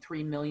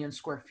 6.3 million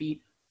square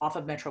feet off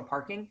of Metro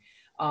parking,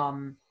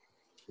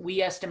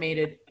 we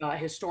estimated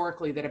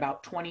historically that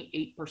about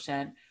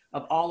 28%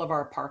 of all of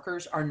our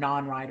parkers are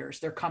non-riders.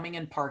 They're coming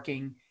and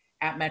parking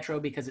at Metro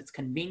because it's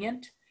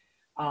convenient,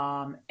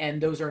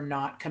 and those are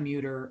not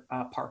commuter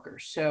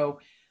parkers. So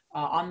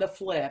on the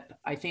flip,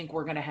 I think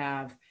we're going to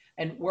have,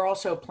 and we're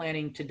also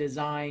planning to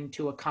design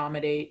to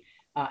accommodate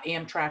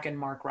Amtrak and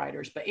MARC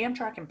riders, but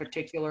Amtrak in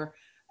particular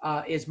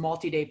is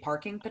multi-day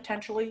parking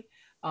potentially.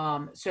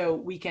 So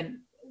we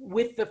can,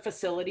 with the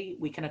facility,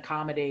 we can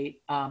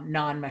accommodate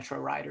non-Metro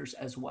riders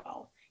as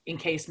well in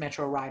case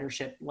Metro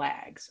ridership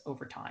lags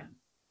over time.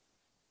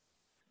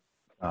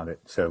 Got it.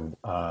 So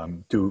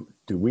do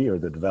we or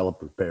the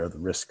developer bear the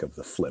risk of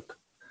the flip?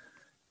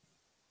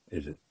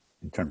 Is it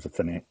in terms of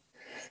finance?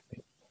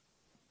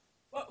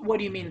 What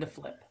do you mean the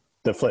flip?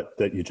 The flip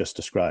that you just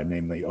described,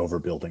 namely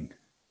overbuilding.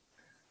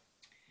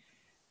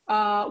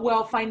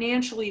 Well,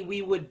 financially,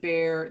 we would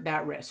bear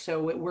that risk.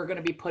 So we're going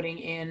to be putting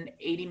in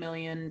 80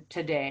 million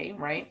today,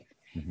 right?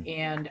 Mm-hmm.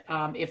 And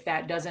if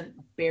that doesn't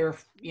bear,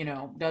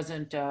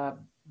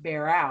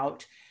 bear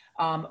out,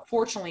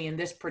 fortunately, in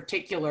this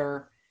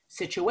particular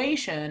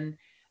situation,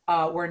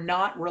 we're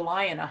not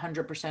reliant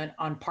 100%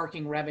 on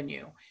parking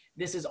revenue.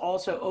 This is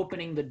also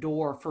opening the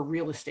door for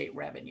real estate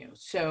revenue.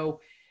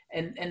 So,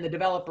 and the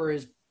developer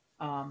is,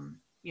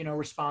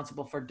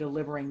 responsible for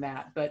delivering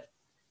that. But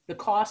the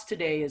cost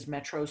today is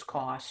Metro's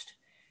cost,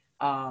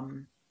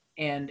 and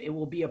it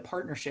will be a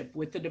partnership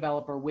with the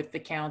developer, with the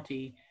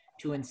county,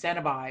 to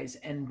incentivize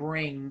and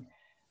bring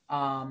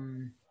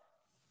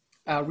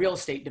real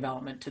estate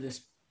development to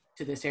this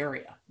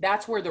area.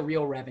 That's where the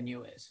real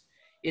revenue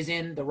is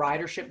in the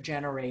ridership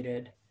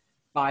generated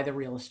by the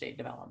real estate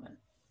development.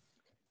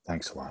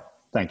 Thanks a lot.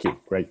 Thank you.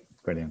 Great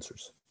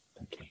answers.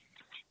 Thank you.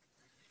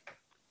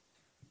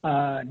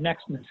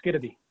 Next, Ms.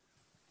 Skidby.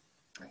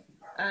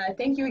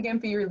 Thank you again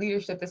for your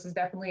leadership. This is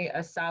definitely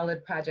a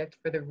solid project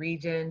for the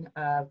region,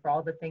 for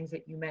all the things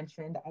that you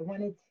mentioned.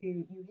 You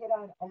hit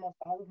on almost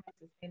all of my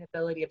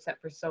sustainability except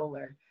for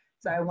solar.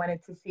 So I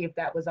wanted to see if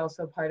that was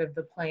also part of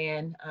the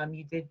plan.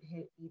 You did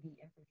hit EV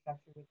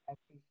infrastructure, which I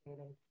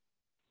appreciated.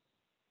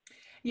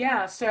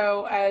 Yeah,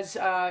 so as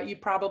you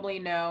probably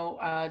know,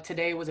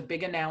 today was a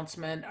big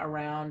announcement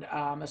around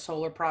a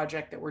solar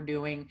project that we're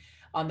doing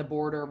on the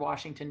border of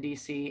Washington,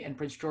 D.C. and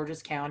Prince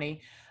George's County.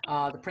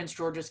 The Prince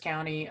George's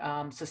County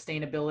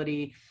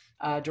Sustainability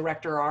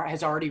Director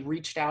has already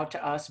reached out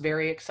to us,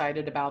 very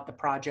excited about the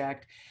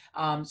project.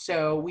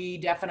 So we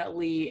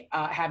definitely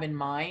have in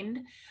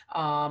mind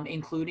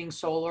including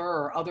solar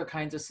or other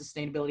kinds of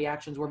sustainability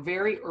actions. We're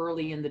very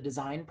early in the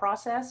design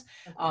process,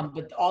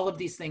 but all of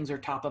these things are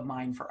top of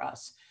mind for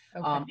us,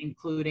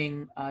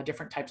 including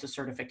different types of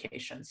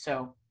certifications.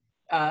 So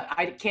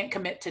I can't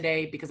commit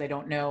today because I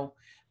don't know,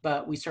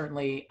 but we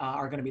certainly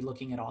are going to be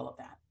looking at all of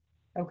that.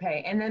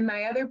 Okay, and then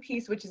my other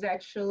piece, which is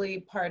actually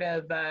part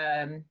of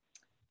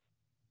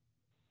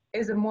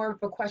is a more of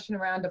a question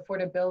around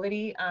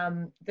affordability.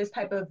 This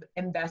type of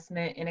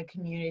investment in a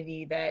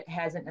community that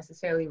hasn't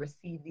necessarily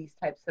received these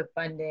types of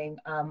funding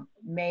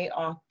may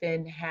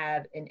often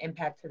have an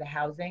impact to the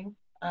housing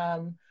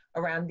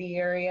around the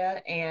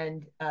area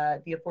and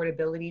the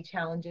affordability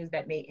challenges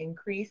that may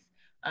increase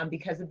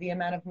because of the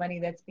amount of money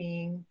that's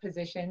being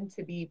positioned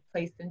to be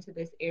placed into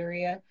this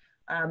area.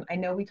 I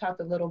know we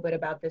talked a little bit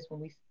about this when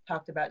we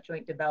talked about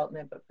joint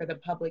development, but for the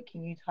public,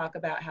 can you talk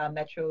about how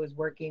Metro is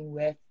working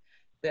with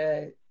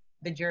the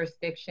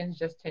jurisdictions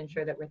just to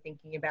ensure that we're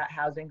thinking about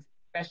housing,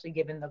 especially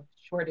given the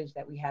shortage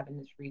that we have in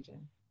this region?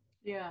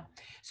 Yeah,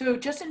 so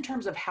just in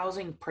terms of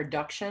housing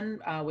production,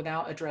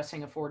 without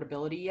addressing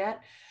affordability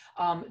yet,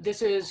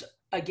 this is,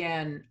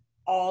 again,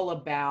 all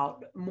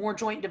about more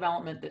joint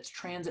development that's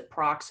transit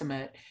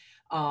proximate,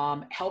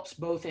 helps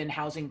both in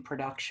housing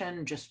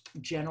production, just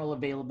general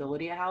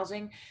availability of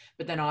housing,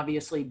 but then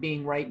obviously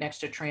being right next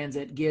to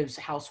transit gives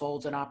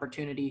households an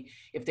opportunity,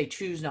 if they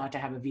choose not to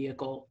have a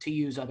vehicle, to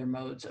use other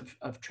modes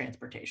of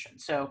transportation.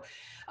 So,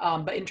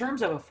 but in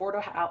terms of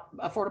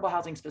affordable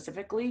housing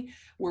specifically,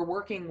 we're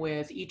working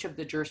with each of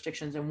the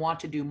jurisdictions and want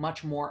to do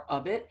much more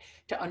of it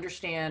to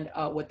understand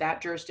what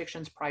that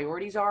jurisdiction's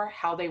priorities are,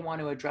 how they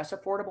want to address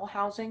affordable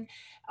housing,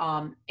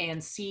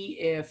 and see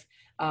if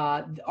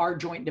our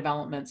joint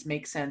developments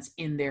make sense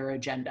in their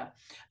agenda.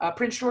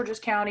 Prince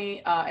George's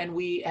County, and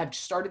we have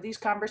started these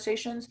conversations,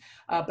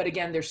 but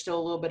again, there's still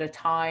a little bit of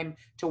time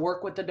to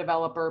work with the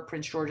developer,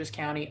 Prince George's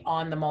County,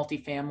 on the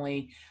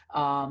multifamily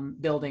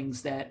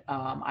buildings that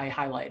I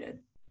highlighted.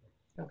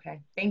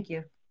 Okay, thank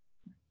you.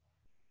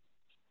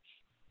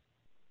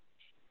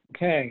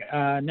 Okay,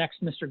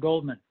 next, Mr.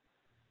 Goldman.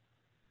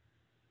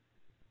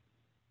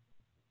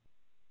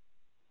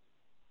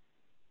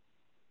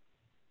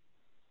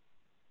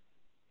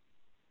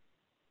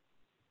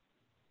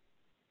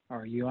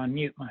 Are you on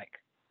mute, Mike?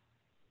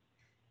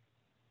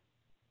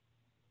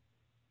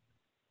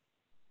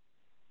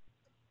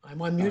 I'm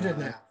unmuted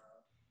now.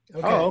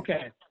 Okay. Oh,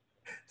 okay.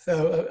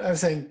 So I was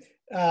saying,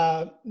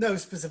 no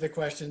specific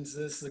questions.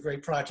 This is a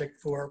great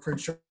project for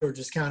Prince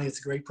George's County. It's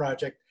a great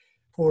project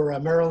for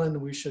Maryland.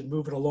 We should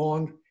move it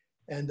along,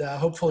 and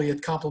hopefully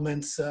it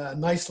complements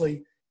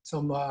nicely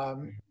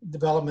some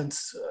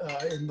developments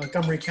in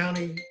Montgomery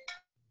County.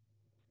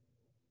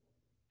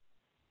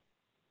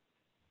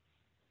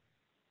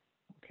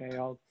 Okay,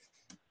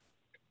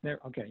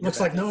 okay. Looks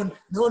like no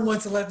one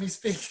wants to let me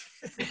speak.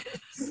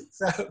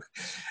 So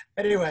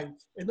anyway,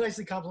 it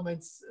nicely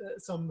complements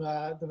some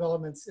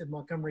developments in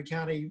Montgomery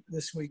County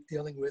this week,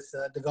 dealing with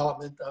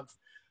development of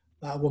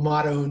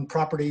WMATA-owned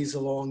properties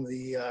along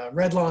the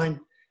Red Line,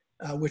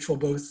 which will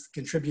both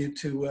contribute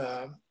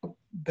to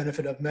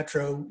benefit of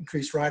Metro,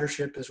 increased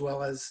ridership, as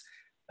well as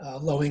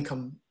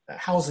low-income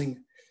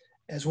housing.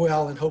 as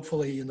well. And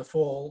hopefully in the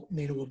fall,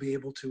 MENA will be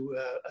able to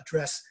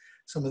address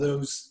some of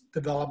those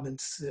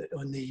developments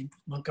on the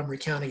Montgomery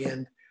County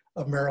end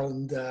of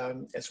Maryland,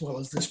 as well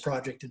as this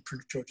project in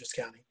Prince George's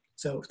County.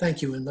 So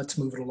thank you, and let's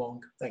move it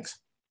along. Thanks.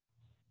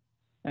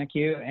 Thank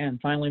you. And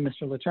finally,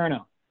 Mr.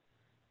 Letourneau.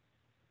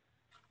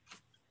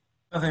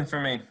 Nothing for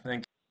me.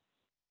 Thank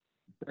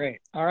you. Great.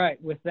 All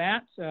right. With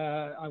that,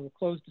 I will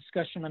close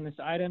discussion on this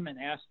item and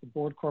ask the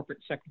Board Corporate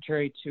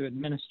Secretary to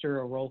administer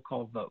a roll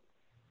call vote.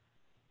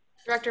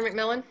 Director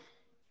McMillan?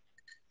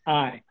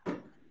 Aye.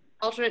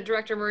 Alternate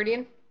Director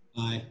Meridian?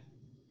 Aye.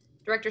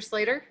 Director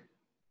Slater?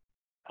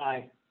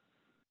 Aye.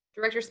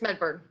 Director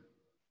Smedberg?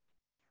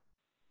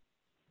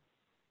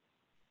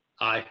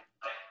 Aye.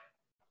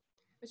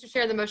 Mr.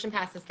 Chair, the motion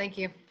passes. Thank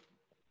you.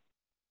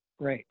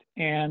 Great.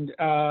 And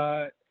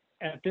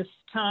at this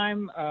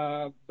time,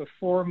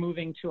 before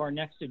moving to our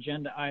next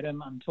agenda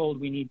item, I'm told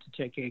we need to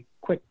take a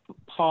quick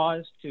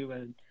pause to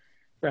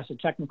address a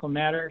technical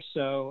matter.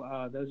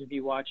 So those of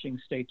you watching,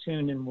 stay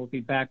tuned and we'll be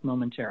back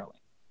momentarily.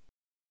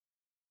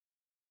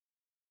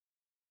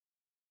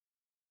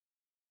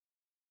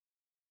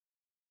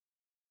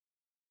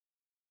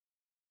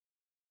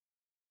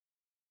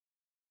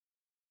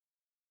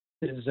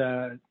 This is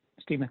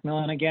Steve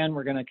McMillan again.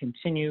 We're going to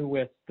continue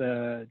with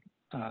the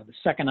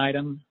second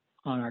item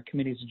on our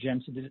committee's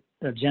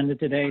agenda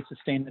today,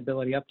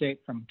 sustainability update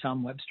from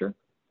Tom Webster.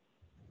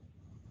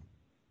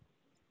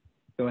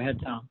 Go ahead,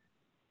 Tom.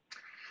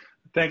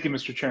 Thank you,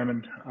 Mr.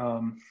 Chairman.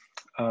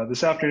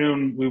 This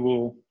afternoon, we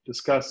will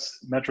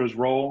discuss Metro's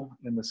role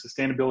in the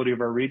sustainability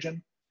of our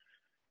region,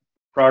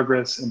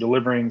 progress in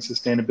delivering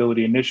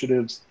sustainability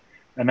initiatives,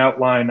 and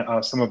outline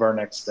some of our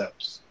next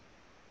steps.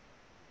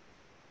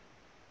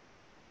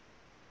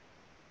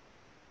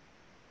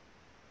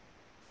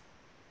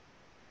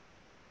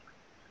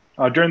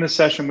 During this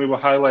session, we will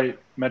highlight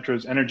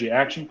Metro's Energy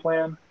Action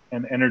Plan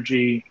and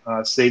energy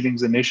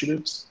savings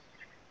initiatives,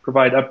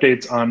 provide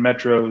updates on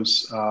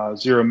Metro's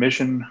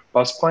zero-emission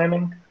bus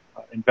planning,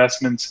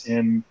 investments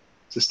in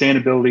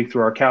sustainability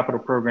through our capital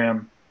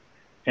program,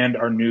 and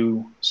our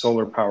new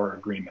solar power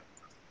agreement.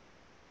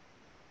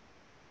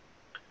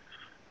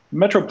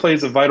 Metro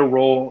plays a vital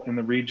role in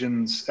the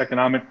region's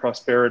economic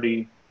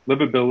prosperity,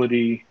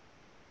 livability,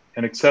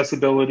 and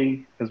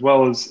accessibility, as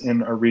well as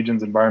in our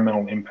region's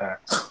environmental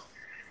impacts.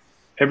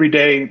 Every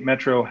day,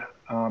 Metro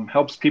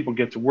helps people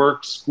get to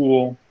work,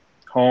 school,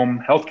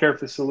 home, healthcare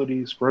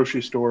facilities,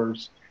 grocery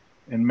stores,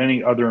 and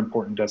many other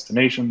important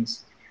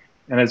destinations.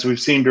 And as we've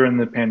seen during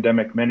the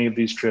pandemic, many of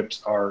these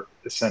trips are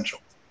essential.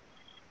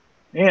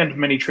 And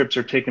many trips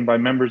are taken by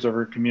members of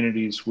our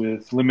communities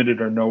with limited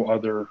or no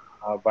other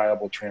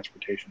viable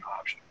transportation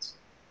options.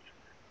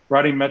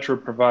 Riding Metro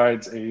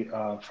provides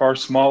a far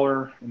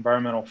smaller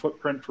environmental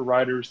footprint for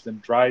riders than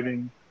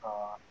driving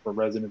for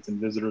residents and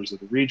visitors of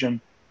the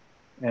region.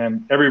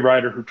 And every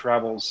rider who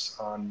travels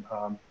on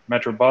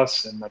Metro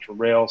Bus and Metro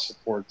Rail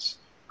supports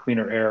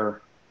cleaner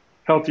air,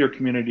 healthier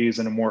communities,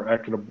 and a more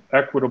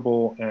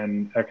equitable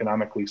and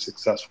economically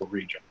successful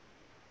region.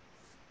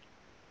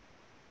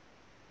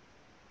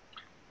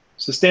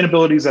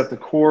 Sustainability is at the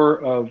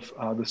core of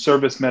the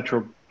service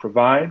Metro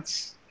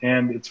provides,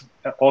 and it's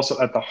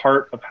also at the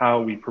heart of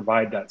how we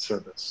provide that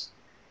service.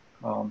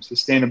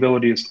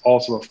 Sustainability is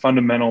also a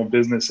fundamental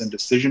business and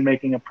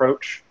decision-making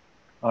approach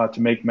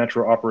to make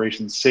Metro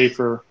operations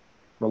safer,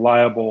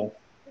 reliable,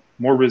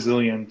 more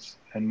resilient,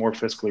 and more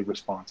fiscally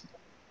responsible.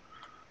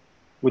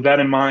 With that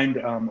in mind,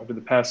 over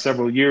the past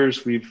several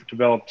years, we've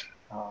developed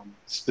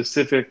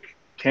specific,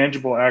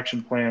 tangible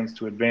action plans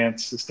to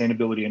advance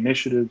sustainability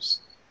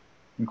initiatives,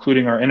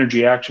 including our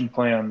Energy Action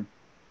Plan,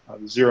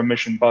 the Zero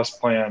Emission Bus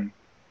Plan,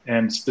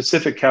 and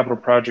specific capital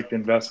project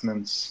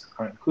investments,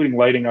 including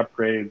lighting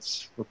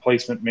upgrades,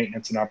 replacement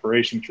maintenance and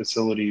operation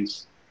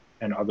facilities,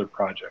 and other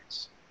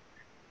projects.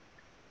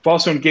 We've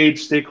also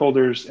engaged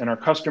stakeholders and our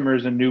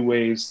customers in new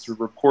ways through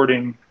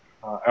reporting,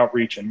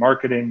 outreach, and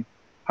marketing,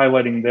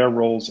 highlighting their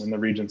roles in the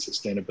region's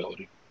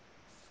sustainability.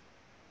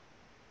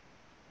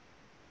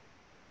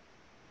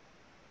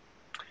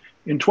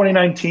 In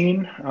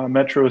 2019,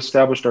 Metro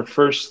established our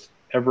first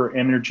ever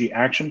Energy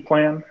Action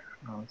Plan.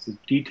 It's a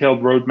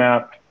detailed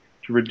roadmap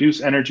to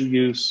reduce energy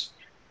use,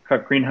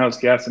 cut greenhouse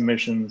gas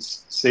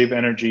emissions, save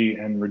energy,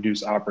 and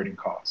reduce operating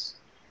costs.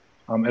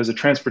 As a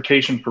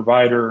transportation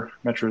provider,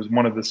 Metro is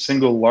one of the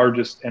single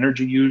largest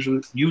energy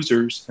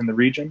users in the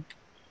region.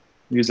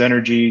 We use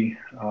energy,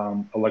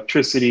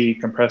 electricity,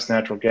 compressed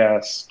natural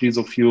gas,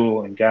 diesel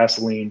fuel, and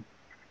gasoline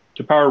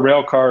to power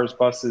rail cars,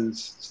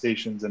 buses,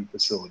 stations, and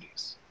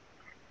facilities.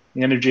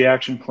 The Energy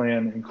Action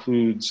Plan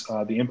includes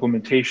the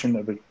implementation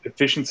of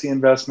efficiency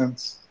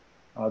investments,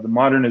 the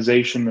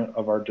modernization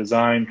of our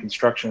design,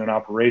 construction, and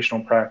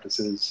operational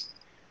practices,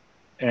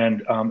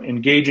 and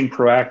engaging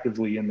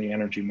proactively in the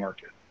energy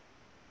market.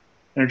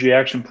 Energy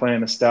Action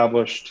Plan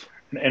established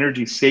an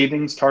energy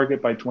savings target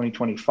by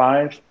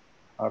 2025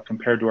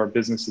 compared to our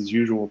business as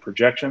usual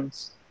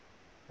projections.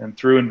 And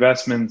through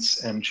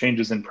investments and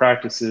changes in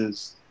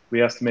practices,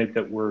 we estimate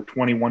that we're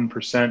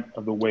 21%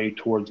 of the way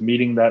towards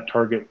meeting that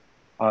target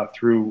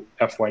through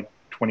FY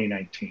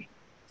 2019.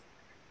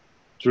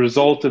 As a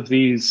result of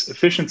these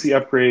efficiency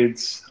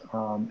upgrades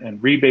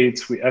and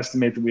rebates, we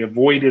estimate that we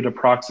avoided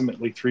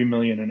approximately $3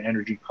 million in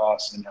energy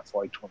costs in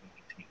FY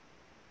 2019.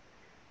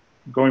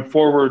 Going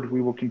forward,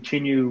 we will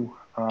continue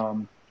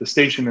the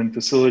station and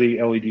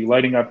facility LED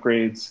lighting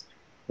upgrades,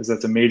 as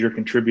that's a major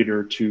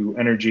contributor to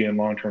energy and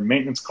long-term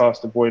maintenance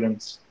cost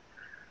avoidance.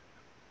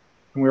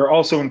 And we are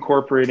also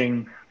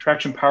incorporating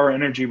traction power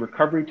energy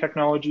recovery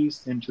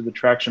technologies into the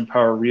traction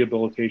power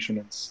rehabilitation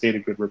and state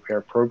of good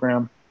repair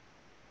program.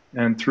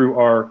 And through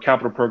our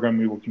capital program,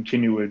 we will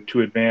continue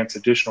to advance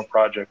additional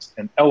projects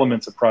and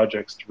elements of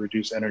projects to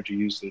reduce energy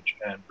usage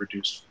and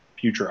reduce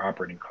future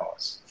operating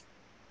costs.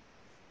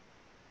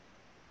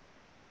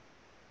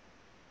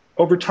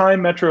 Over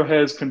time, Metro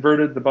has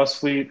converted the bus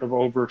fleet of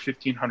over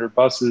 1,500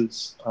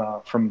 buses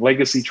from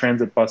legacy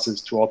transit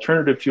buses to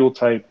alternative fuel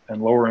type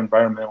and lower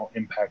environmental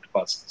impact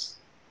buses,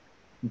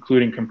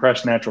 including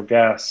compressed natural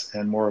gas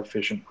and more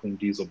efficient clean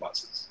diesel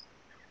buses.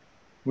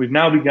 We've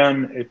now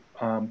begun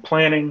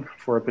planning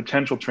for a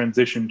potential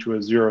transition to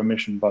a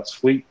zero-emission bus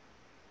fleet.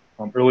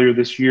 Earlier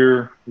this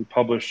year, we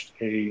published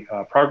a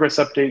progress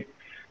update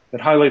that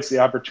highlights the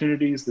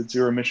opportunities that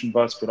zero-emission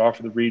bus would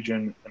offer the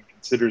region and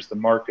considers the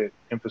market,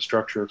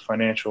 infrastructure,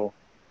 financial,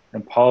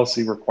 and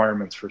policy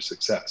requirements for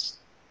success.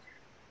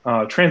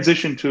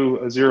 Transition to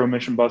a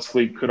zero-emission bus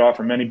fleet could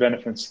offer many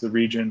benefits to the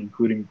region,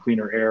 including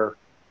cleaner air,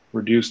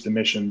 reduced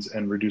emissions,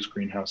 and reduced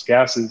greenhouse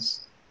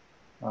gases.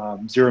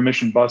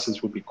 Zero-emission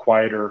buses would be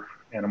quieter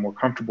and a more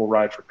comfortable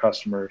ride for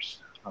customers.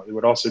 They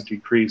would also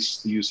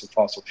decrease the use of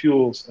fossil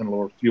fuels and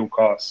lower fuel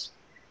costs,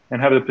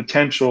 and have the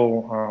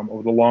potential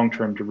over the long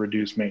term to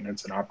reduce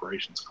maintenance and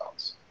operations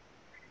costs.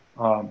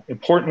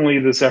 Importantly,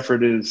 this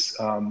effort is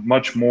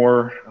much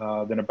more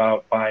than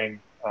about buying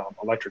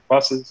electric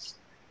buses.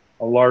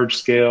 A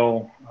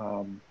large-scale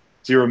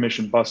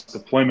zero-emission bus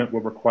deployment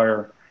will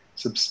require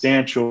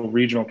substantial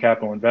regional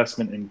capital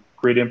investment in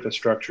grid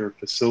infrastructure,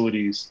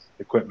 facilities,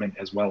 equipment,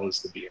 as well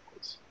as the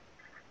vehicles.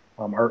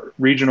 Our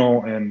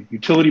regional and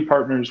utility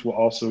partners will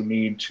also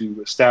need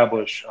to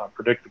establish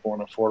predictable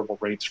and affordable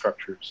rate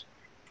structures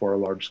for a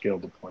large-scale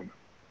deployment.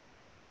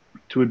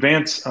 To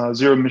advance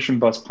zero-emission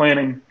bus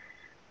planning,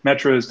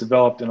 Metro has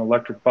developed an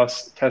electric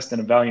bus test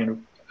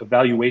and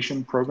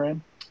evaluation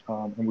program,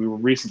 and we were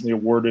recently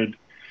awarded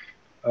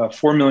a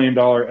 $4 million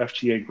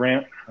FTA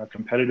grant, a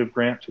competitive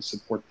grant to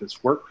support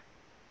this work.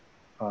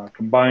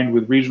 Combined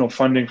with regional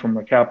funding from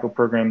the capital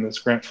program, this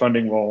grant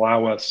funding will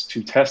allow us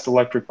to test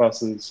electric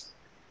buses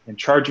and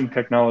charging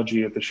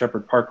technology at the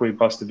Shepherd Parkway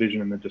Bus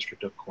Division in the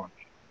District of Columbia.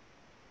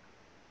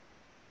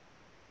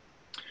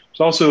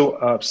 There's also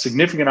a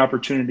significant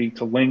opportunity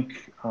to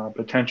link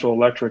potential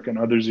electric and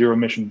other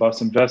zero-emission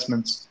bus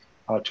investments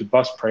to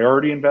bus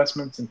priority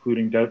investments,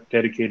 including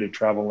dedicated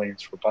travel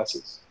lanes for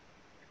buses.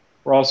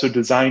 We're also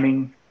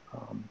designing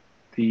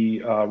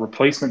the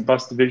replacement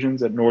bus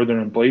divisions at Northern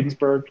and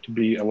Bladensburg to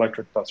be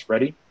electric bus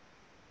ready.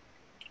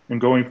 And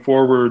going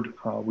forward,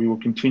 we will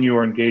continue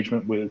our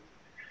engagement with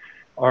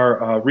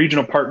our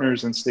regional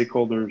partners and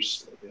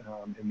stakeholders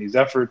in these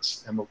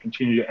efforts, and we'll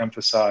continue to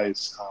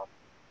emphasize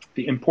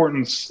the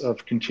importance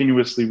of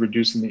continuously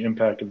reducing the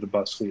impact of the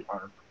bus fleet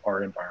on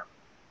our environment.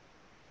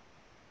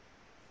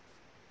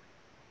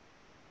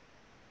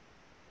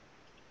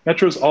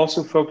 Metro is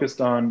also focused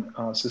on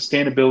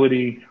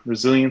sustainability,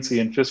 resiliency,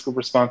 and fiscal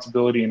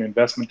responsibility in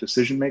investment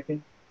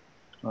decision-making,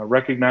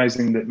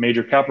 recognizing that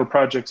major capital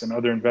projects and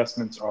other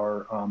investments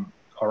are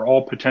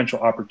all potential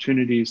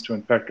opportunities to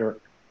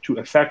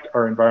affect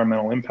our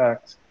environmental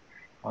impact,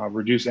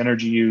 reduce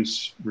energy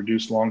use,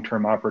 reduce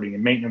long-term operating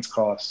and maintenance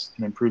costs,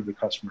 and improve the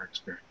customer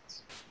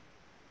experience.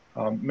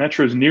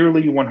 Metro is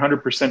nearly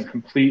 100%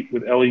 complete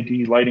with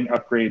LED lighting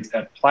upgrades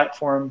at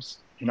platforms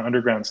and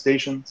underground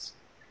stations.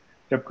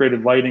 The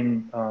upgraded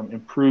lighting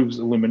improves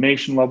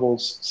illumination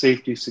levels,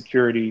 safety,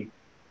 security,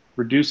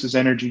 reduces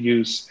energy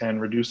use,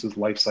 and reduces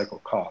life cycle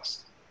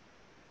costs.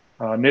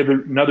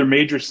 Another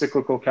major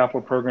cyclical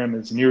capital program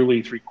is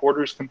nearly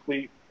 3/4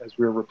 complete, as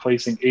we're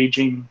replacing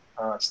aging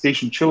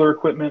station chiller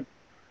equipment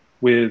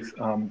with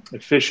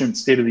efficient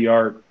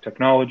state-of-the-art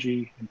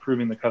technology,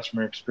 improving the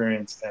customer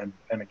experience,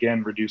 and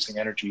again, reducing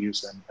energy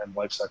use and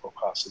life cycle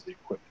costs of the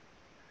equipment.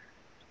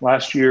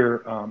 Last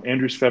year,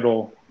 Andrews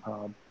Federal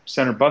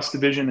Center Bus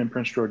Division in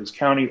Prince George's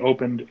County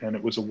opened, and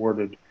it was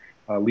awarded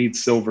LEED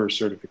Silver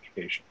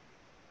certification.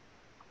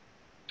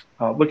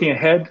 Looking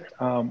ahead,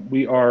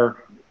 we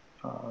are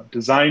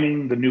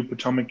designing the new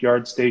Potomac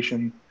Yard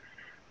Station,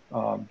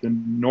 the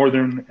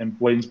Northern and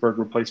Bladensburg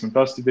replacement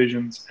bus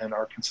divisions, and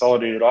our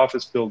consolidated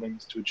office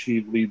buildings to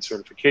achieve LEED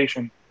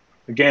certification.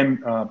 Again,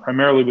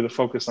 primarily with a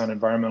focus on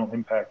environmental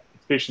impact,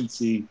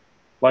 efficiency,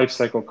 life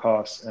cycle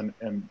costs, and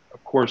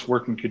of course,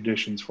 working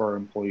conditions for our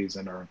employees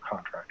and our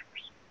contractors.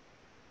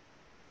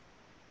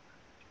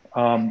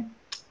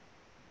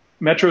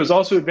 Metro is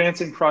also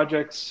advancing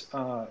projects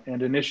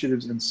and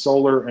initiatives in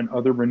solar and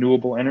other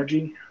renewable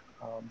energy.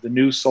 The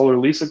new solar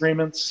lease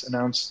agreements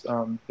announced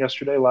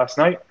last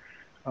night,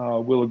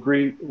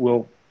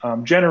 will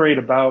generate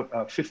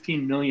about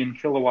 15 million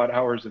kilowatt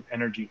hours of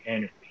energy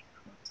annually.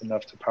 That's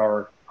enough to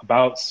power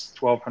about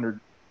 1,200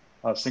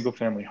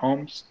 single-family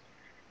homes.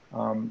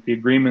 The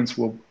agreements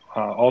will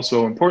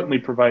also importantly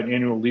provide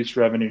annual lease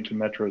revenue to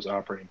Metro's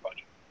operating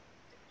budget.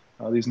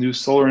 These new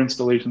solar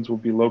installations will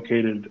be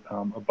located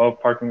above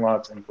parking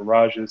lots and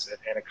garages at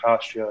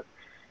Anacostia,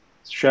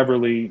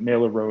 Cheverly,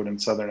 Naylor Road, and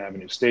Southern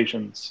Avenue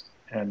stations.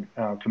 And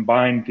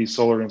combined, these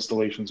solar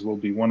installations will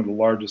be one of the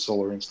largest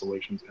solar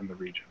installations in the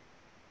region.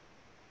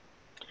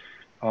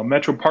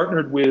 Metro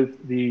partnered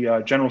with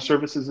the General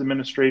Services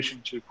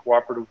Administration to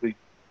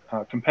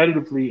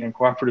competitively and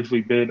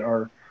cooperatively bid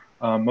our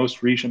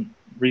most recent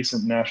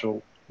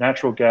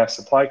natural gas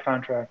supply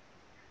contract.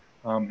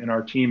 And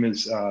our team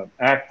is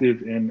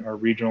active in our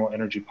regional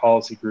energy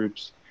policy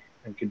groups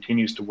and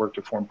continues to work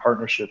to form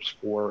partnerships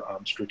for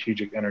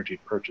strategic energy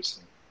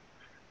purchasing.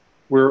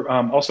 We're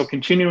also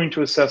continuing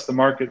to assess the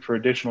market for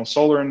additional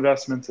solar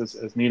investments,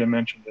 as Nita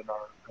mentioned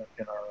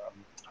in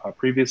our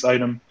previous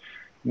item.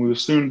 We will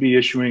soon be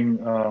issuing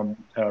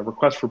a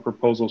request for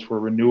proposals for a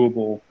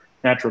renewable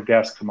natural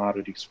gas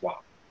commodity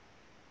swap.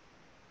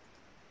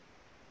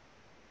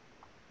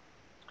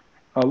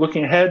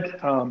 Looking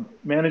ahead,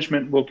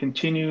 management will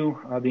continue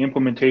the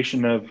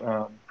implementation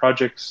of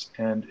projects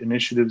and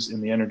initiatives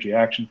in the Energy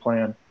Action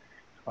Plan.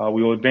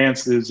 We will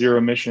advance the zero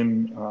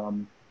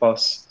emission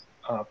bus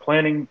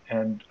planning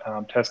and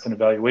test and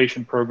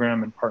evaluation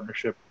program in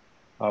partnership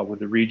with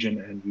the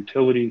region and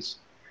utilities.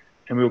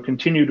 And we will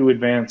continue to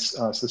advance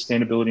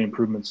sustainability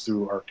improvements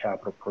through our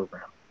capital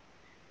program.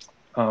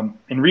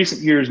 In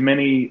recent years,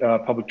 many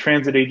public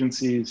transit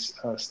agencies,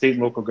 state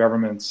and local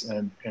governments,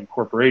 and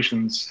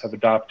corporations have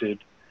adopted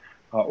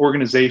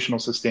organizational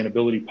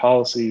sustainability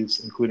policies,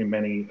 including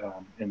many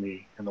in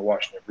the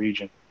Washington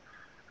region.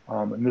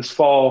 And this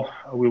fall,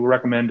 we will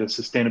recommend a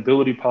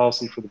sustainability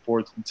policy for the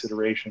board's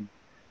consideration,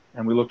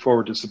 and we look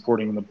forward to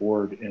supporting the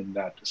board in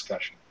that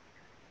discussion.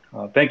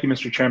 Thank you,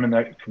 Mr. Chairman.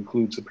 That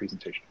concludes the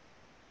presentation.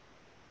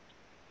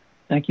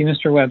 Thank you,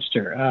 Mr.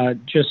 Webster.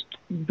 Just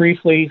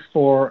briefly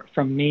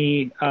from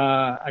me,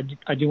 I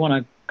do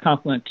want to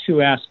compliment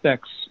two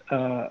aspects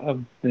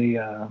of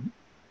the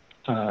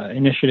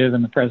initiative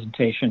and the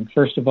presentation.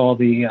 First of all,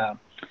 the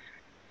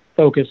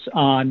focus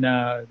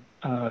on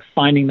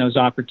finding those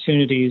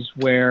opportunities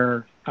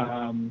where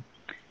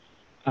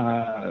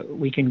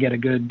we can get a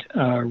good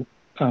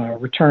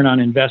return on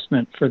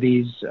investment for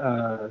these,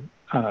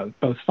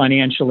 both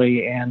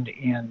financially and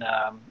in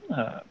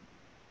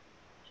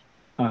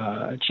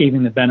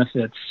achieving the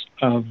benefits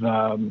of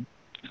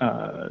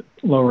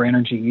lower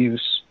energy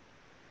use.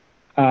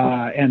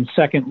 And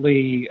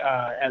secondly,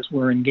 as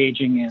we're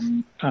engaging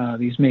in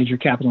these major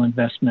capital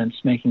investments,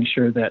 making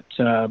sure that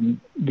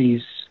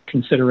these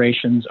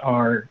considerations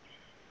are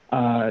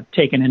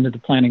taken into the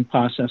planning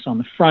process on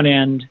the front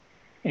end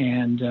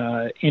and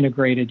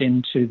integrated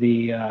into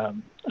the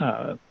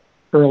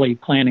early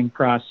planning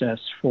process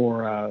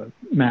for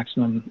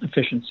maximum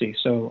efficiency.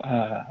 So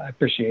I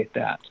appreciate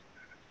that.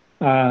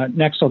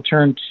 Next, I'll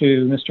turn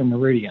to Mr.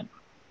 Meridian.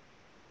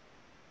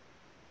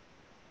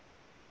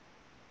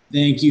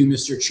 Thank you,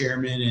 Mr.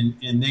 Chairman,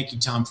 and thank you,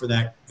 Tom, for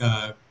that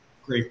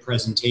great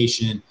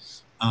presentation.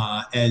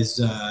 As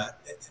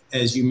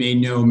you may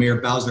know,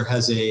 Mayor Bowser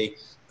has a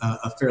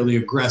fairly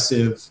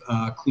aggressive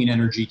clean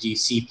energy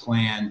DC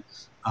plan,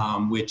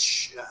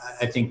 which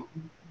I think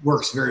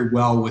works very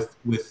well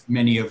with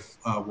many of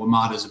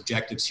WMATA's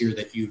objectives here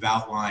that you've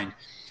outlined.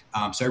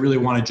 So I really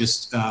want to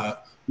just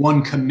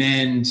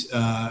commend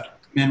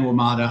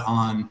WMATA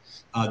on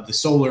the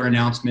solar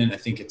announcement. I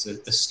think it's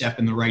a step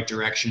in the right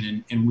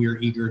direction, and we're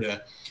eager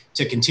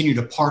to continue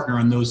to partner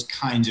on those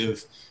kinds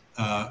of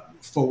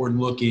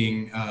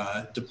forward-looking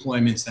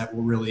deployments that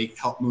will really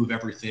help move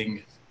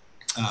everything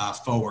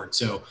forward.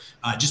 So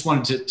I just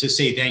wanted to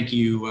say thank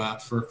you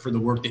for the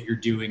work that you're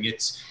doing.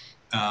 It's,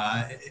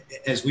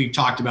 as we've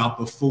talked about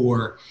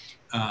before,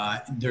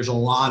 there's a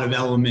lot of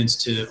elements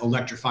to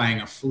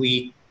electrifying a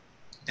fleet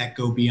that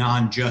go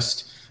beyond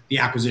just the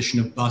acquisition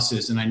of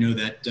buses. And I know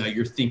that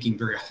you're thinking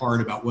very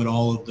hard about what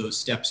all of those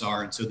steps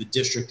are. And so the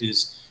district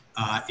is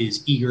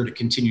eager to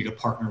continue to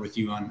partner with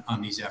you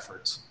on these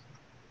efforts.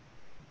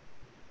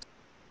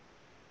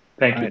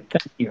 Thank you. Right,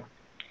 thank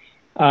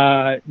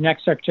you.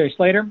 Next, Secretary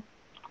Slater.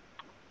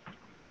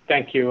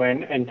 Thank you,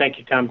 and thank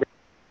you, Tom.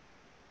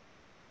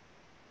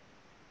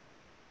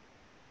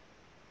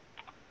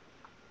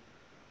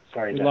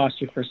 Sorry. We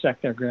lost you for a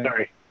sec there, Greg.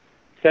 Sorry.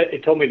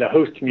 It told me the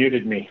host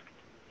muted me.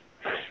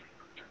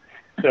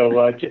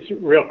 So just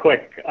real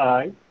quick,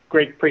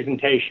 great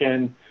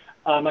presentation.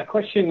 My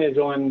question is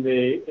on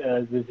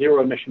the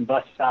zero emission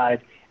bus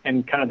side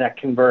and kind of that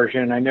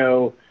conversion. I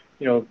know,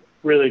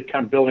 really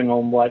kind of building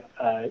on what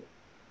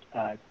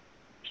Mr.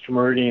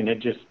 Meridian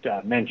had just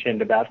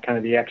mentioned about kind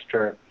of the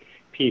extra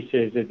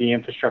pieces of the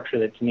infrastructure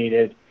that's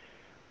needed.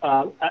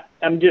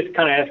 I'm just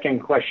kind of asking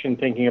a question,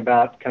 thinking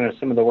about kind of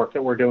some of the work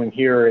that we're doing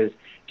here is,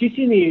 do you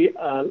see any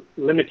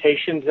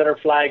limitations that are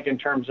flagged in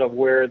terms of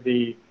where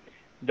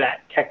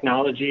that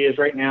technology is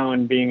right now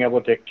and being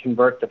able to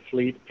convert the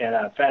fleet at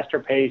a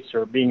faster pace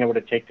or being able to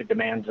take the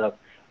demands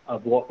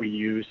of what we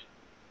use?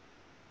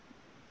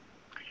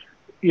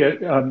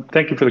 Yeah,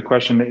 thank you for the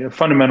question.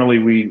 Fundamentally,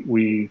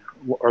 we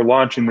are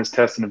launching this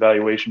test and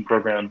evaluation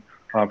program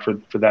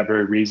for that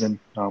very reason.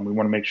 We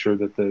want to make sure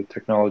that the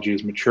technology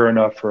is mature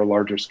enough for a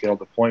larger scale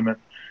deployment.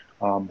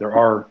 There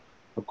are,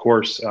 of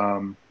course,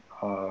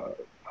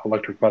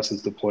 electric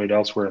buses deployed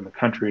elsewhere in the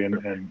country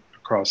and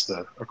across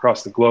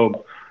the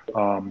globe,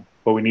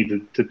 but we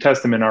need to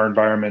test them in our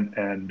environment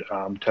and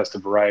test a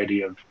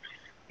variety of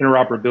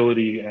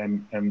interoperability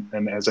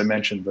and as I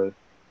mentioned,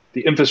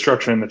 the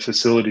infrastructure and the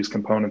facilities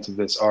components of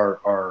this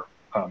are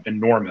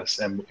enormous,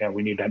 and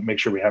we need to make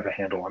sure we have a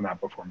handle on that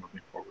before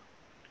moving forward.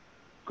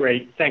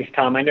 Great, thanks,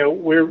 Tom. I know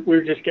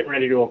we're just getting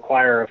ready to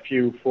acquire a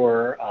few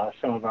for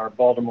some of our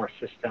Baltimore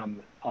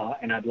system,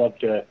 and I'd love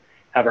to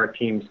have our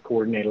teams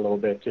coordinate a little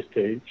bit just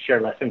to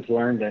share lessons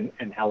learned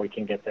and how we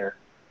can get there.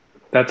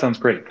 That sounds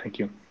great. Thank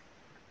you.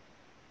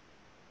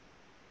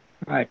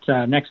 All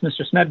right, next,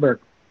 Mr. Smedberg.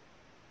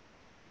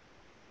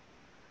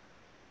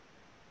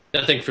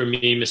 Nothing from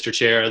me, Mr.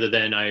 Chair, other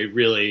than I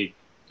really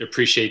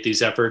appreciate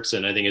these efforts,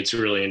 and I think it's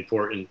really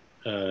important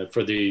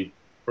for the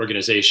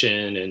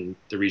organization and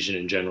the region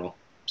in general.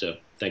 So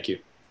thank you.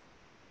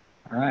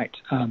 All right,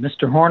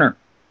 Mr. Horner.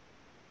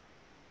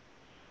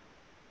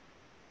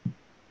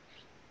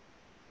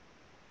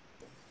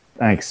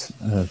 Thanks.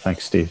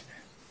 Thanks, Steve.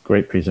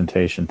 Great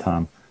presentation,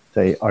 Tom.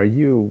 Are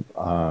you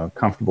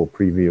comfortable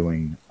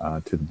previewing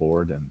to the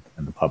board and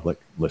the public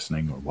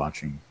listening or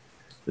watching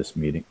this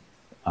meeting?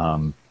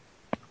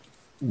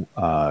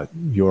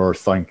 You're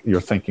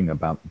thinking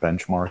about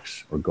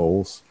benchmarks or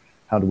goals.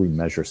 How do we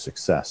measure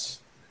success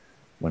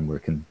when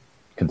we're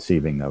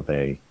conceiving of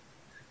a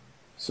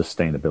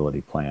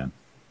sustainability plan?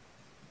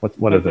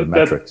 What are the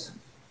metrics?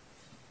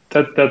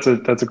 That's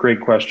a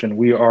great question.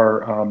 We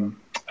are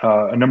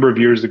a number of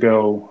years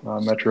ago,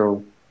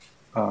 Metro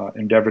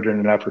endeavored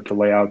in an effort to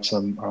lay out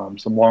some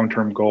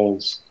long-term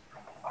goals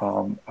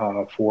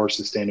for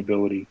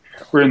sustainability.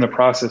 We're in the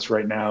process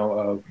right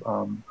now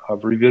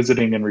of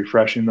revisiting and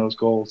refreshing those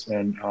goals,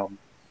 and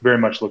very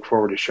much look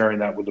forward to sharing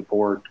that with the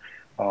board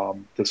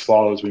this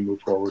fall as we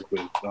move forward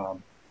with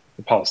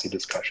the policy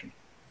discussion.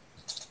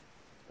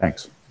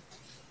 Thanks.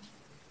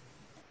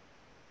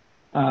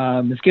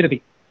 Ms.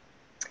 Gideby.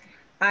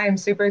 I'm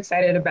super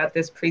excited about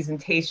this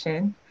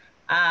presentation.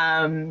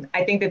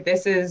 I think that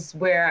this is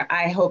where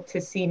I hope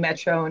to see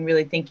Metro and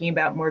really thinking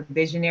about more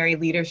visionary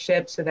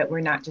leadership so that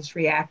we're not just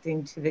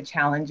reacting to the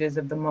challenges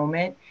of the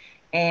moment.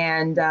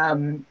 And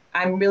I'm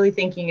really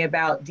thinking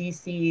about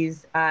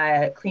DC's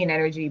clean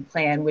energy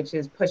plan, which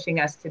is pushing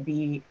us to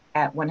be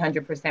at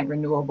 100%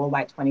 renewable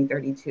by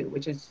 2032,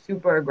 which is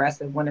super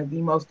aggressive, one of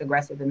the most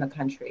aggressive in the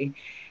country.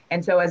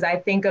 And so as I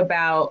think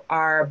about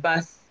our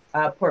bus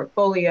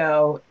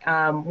portfolio,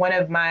 one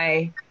of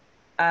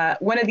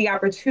the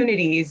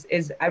opportunities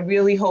is I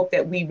really hope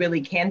that we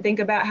really can think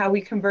about how we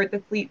convert the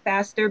fleet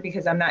faster,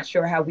 because I'm not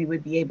sure how we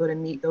would be able to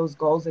meet those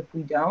goals if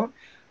we don't.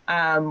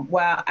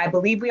 Well, I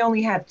believe we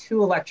only have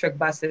 2 electric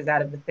buses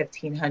out of the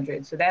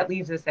 1,500. So that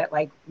leaves us at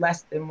like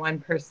less than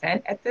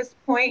 1% at this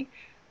point.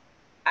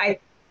 I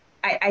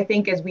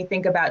think as we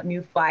think about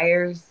New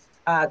Flyers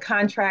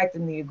contract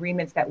and the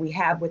agreements that we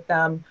have with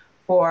them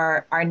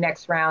for our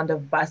next round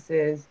of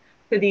buses,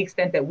 to the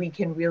extent that we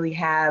can really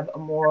have a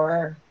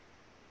more,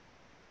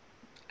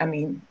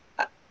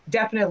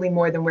 definitely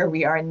more than where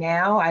we are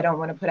now. I don't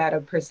want to put out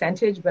a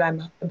percentage,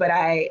 but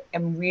I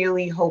am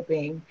really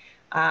hoping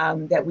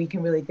that we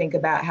can really think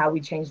about how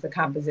we change the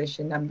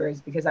composition numbers,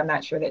 because I'm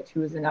not sure that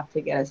 2 is enough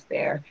to get us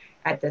there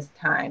at this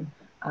time.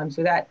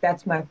 So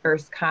that's my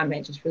first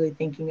comment, just really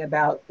thinking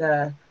about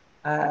the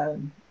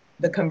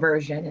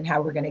conversion and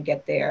how we're going to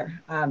get there,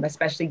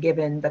 especially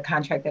given the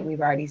contract that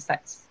we've already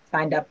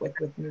signed up with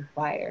New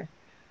Flyer.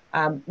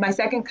 My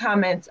second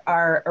comments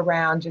are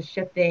around just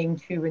shifting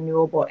to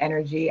renewable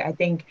energy. I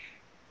think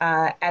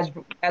as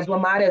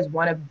WMATA is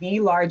one of the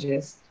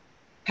largest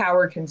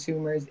power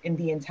consumers in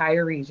the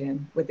entire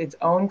region with its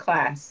own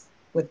class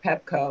with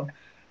PEPCO,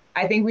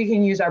 I think we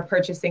can use our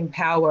purchasing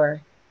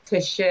power to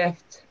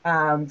shift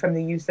from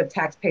the use of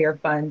taxpayer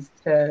funds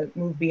to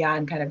move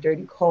beyond kind of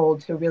dirty coal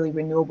to really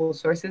renewable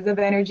sources of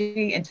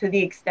energy. And to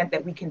the extent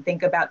that we can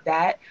think about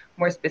that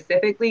more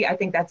specifically, I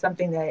think that's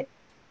something that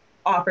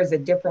offers a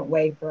different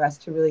way for us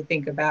to really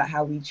think about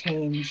how we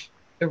change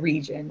the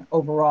region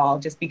overall,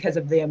 just because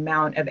of the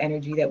amount of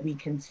energy that we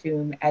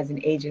consume as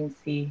an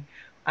agency.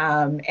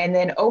 And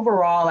then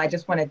overall, I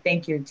just want to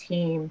thank your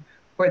team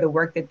for the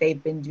work that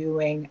they've been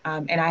doing.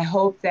 And I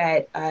hope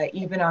that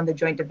even on the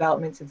joint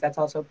development, since that's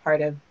also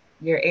part of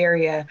your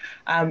area,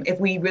 if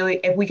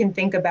we can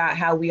think about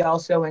how we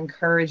also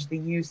encourage the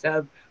use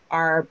of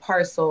our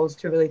parcels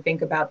to really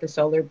think about the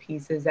solar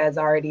pieces as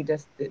already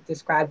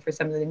described for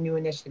some of the new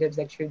initiatives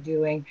that you're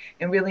doing,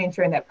 and really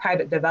ensuring that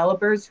private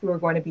developers who are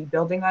going to be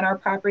building on our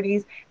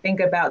properties think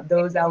about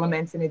those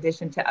elements in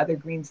addition to other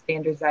green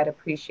standards. I'd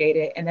appreciate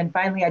it. And then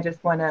finally, I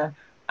just want to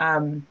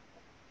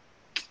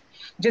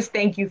just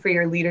thank you for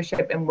your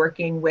leadership in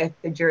working with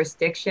the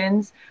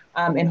jurisdictions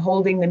and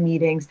holding the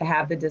meetings to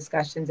have the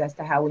discussions as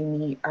to how we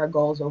meet our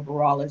goals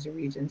overall as a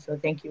region. So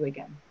thank you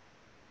again.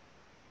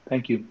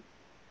 Thank you.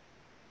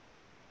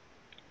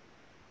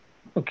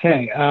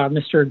 Okay,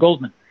 Mr.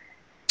 Goldman.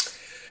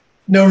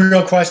 No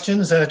real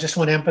questions. I just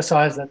want to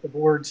emphasize that the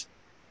board's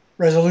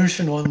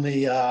resolution on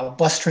the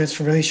bus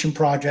transformation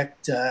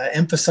project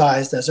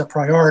emphasized as a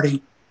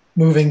priority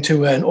moving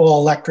to an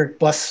all-electric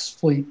bus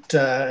fleet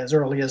as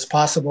early as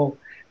possible.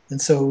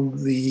 And so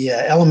the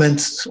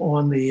elements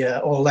on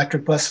the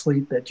all-electric bus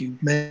fleet that you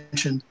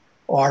mentioned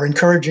are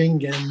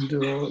encouraging and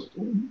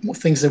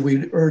things that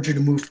we urge you to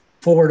move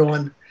forward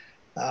on.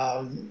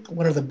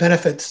 One of the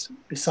benefits,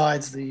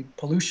 besides the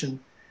pollution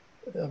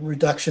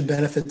reduction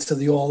benefits to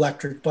the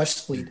all-electric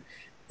bus fleet,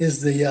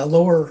 is the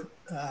lower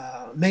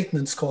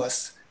maintenance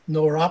costs,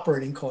 lower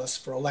operating costs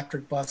for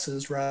electric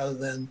buses rather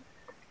than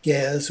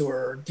gas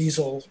or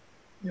diesel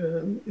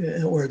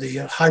or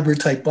the hybrid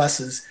type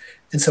buses.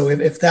 And so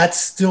if that's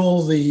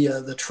still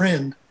the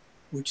trend,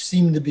 which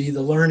seemed to be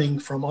the learning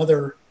from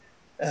other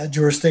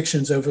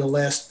jurisdictions over the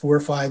last 4 or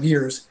 5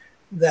 years,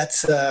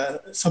 that's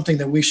something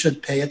that we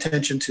should pay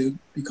attention to,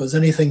 because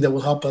anything that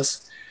will help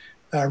us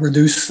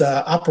reduce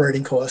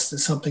operating costs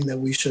is something that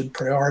we should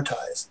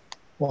prioritize.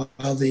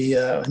 While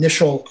the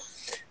initial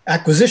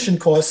acquisition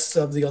costs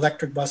of the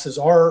electric buses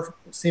are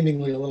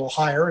seemingly a little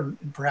higher,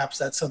 and perhaps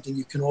that's something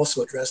you can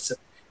also address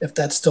if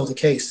that's still the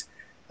case.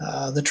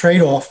 The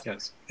trade-off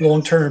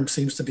long-term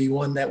seems to be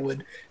one that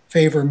would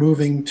favor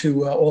moving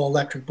to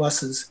all-electric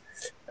buses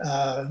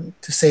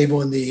to save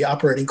on the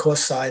operating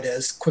cost side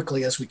as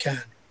quickly as we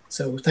can.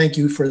 So thank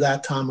you for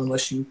that, Tom,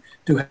 unless you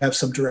do have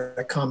some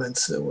direct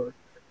comments or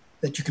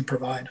that you can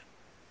provide.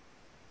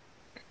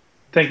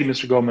 Thank you,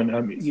 Mr.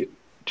 Goldman.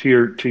 To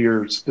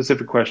your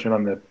specific question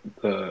on the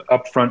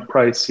upfront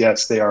price,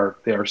 yes, they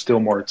are still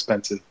more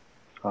expensive.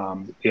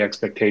 The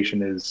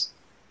expectation is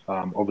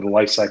over the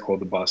life cycle of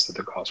the bus that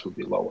the cost would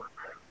be lower.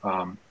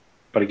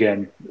 But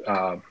again,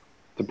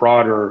 the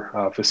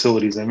broader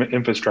facilities and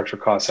infrastructure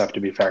costs have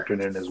to be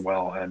factored in as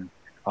well, and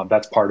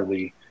that's part of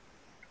the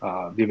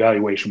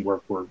evaluation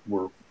work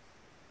we're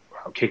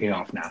kicking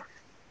off now.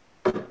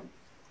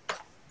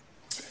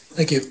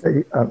 Thank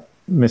you.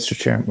 Mr.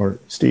 Chairman, or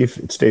Steve,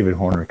 it's David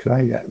Horner. Could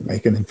I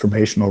make an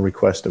informational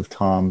request of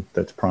Tom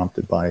that's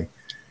prompted by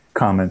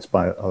comments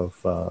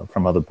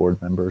from other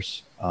board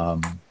members,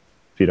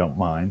 if you don't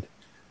mind?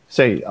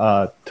 Say,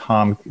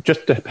 Tom,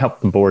 just to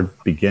help the board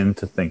begin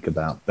to think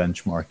about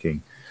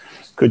benchmarking,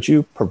 could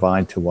you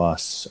provide to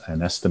us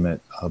an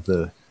estimate of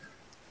the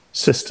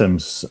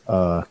system's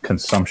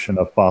consumption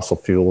of fossil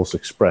fuels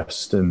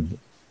expressed in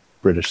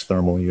British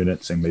thermal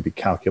units, and maybe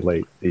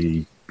calculate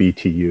the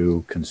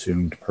BTU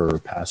consumed per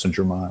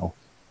passenger mile?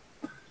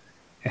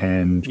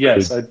 And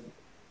yes,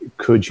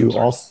 could you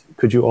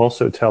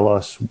also tell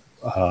us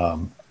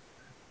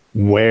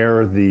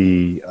where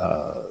the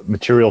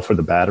material for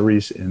the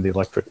batteries in the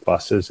electric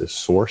buses is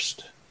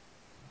sourced?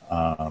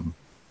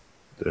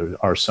 There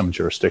are some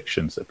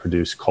jurisdictions that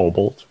produce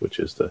cobalt, which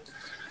is the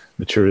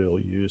material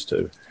used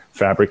to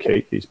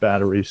fabricate these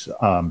batteries,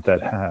 that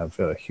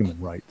have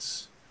human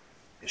rights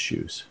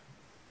issues.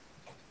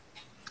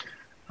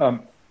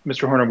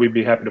 Mr. Horner, we'd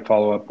be happy to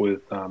follow up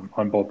with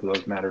on both of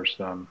those matters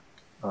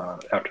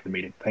after the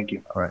meeting. Thank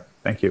you. All right,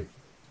 thank you.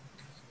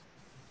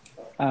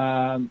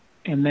 And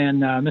then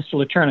Mr.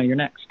 Letourneau, you're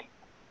next.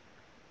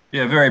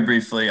 Yeah, very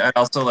briefly, I'd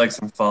also like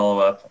some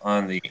follow-up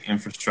on the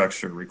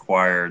infrastructure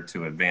required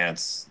to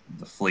advance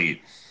the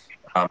fleet.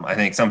 I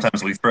think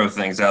sometimes we throw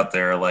things out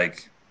there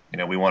like,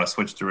 we want to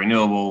switch to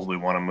renewables, we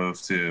want to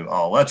move to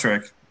all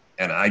electric,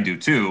 and I do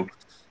too,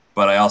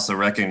 but I also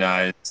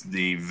recognize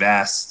the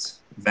vast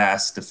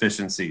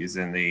deficiencies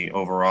in the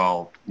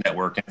overall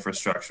network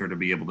infrastructure to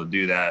be able to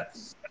do that,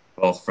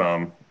 both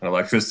from an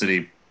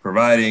electricity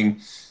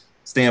providing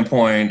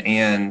standpoint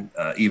and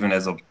even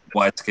as a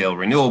wide-scale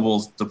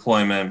renewables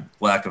deployment,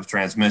 lack of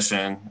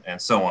transmission,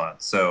 and so on.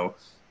 So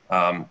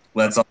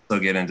let's also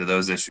get into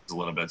those issues a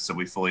little bit so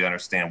we fully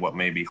understand what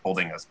may be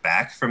holding us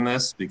back from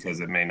this, because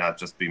it may not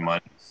just be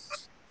money.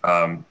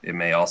 It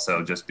may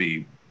also just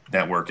be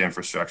network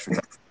infrastructure.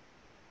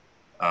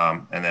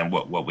 And then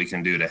what we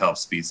can do to help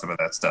speed some of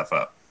that stuff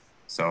up.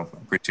 So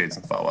appreciate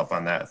some follow-up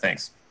on that.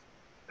 Thanks.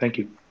 Thank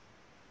you.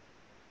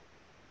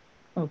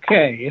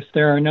 Okay, if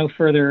there are no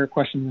further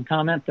questions and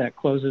comments, that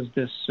closes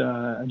this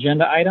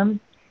agenda item,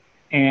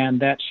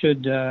 and that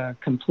should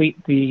complete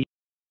the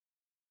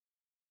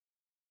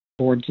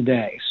board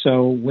today.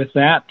 So with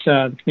that,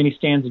 the committee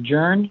stands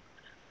adjourned.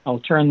 I'll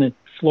turn the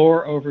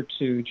floor over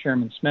to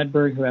Chairman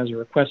Smedberg, who has a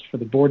request for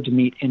the board to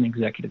meet in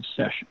executive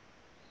session.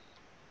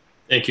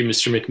 Thank you,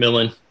 Mr.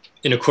 McMillan.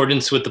 In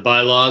accordance with the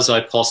bylaws,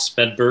 I, Paul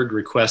Smedberg,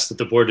 request that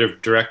the Board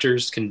of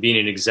Directors convene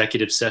an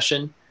executive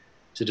session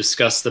to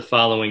discuss the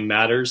following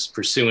matters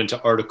pursuant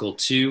to Article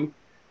 2,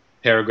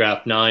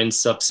 Paragraph 9,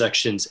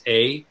 subsections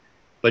A,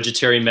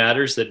 budgetary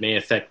matters that may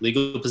affect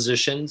legal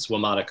positions,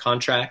 WMATA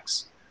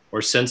contracts,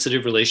 or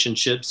sensitive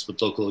relationships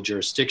with local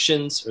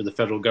jurisdictions or the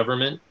federal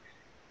government,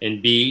 and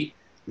B,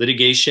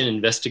 litigation,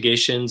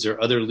 investigations, or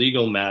other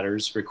legal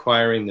matters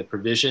requiring the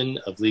provision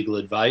of legal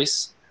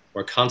advice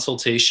or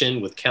consultation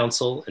with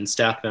counsel and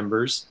staff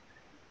members,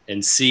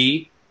 and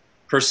C,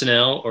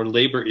 personnel or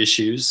labor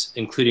issues,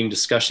 including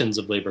discussions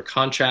of labor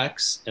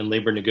contracts and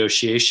labor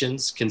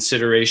negotiations,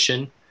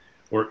 consideration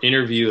or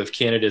interview of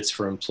candidates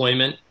for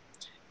employment,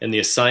 and the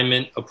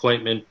assignment,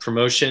 appointment,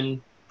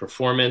 promotion,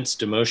 performance,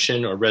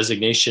 demotion, or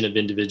resignation of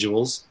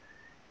individuals.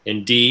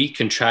 And D,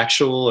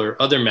 contractual or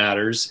other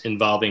matters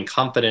involving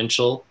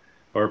confidential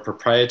or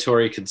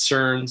proprietary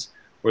concerns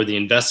or the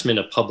investment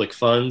of public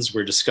funds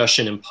where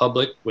discussion in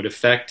public would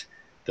affect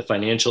the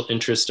financial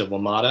interest of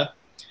WMATA.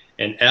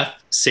 And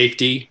F,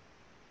 safety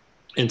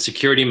and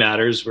security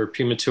matters where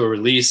premature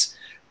release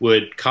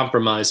would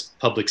compromise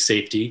public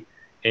safety.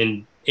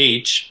 And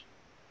H,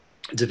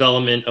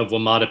 development of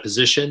WMATA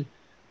position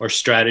or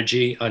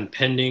strategy on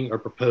pending or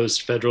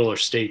proposed federal or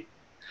state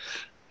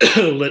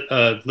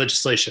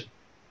legislation.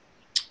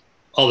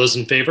 All those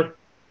in favor?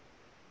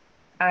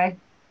 Aye.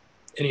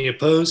 Any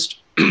opposed?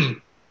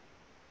 Okay,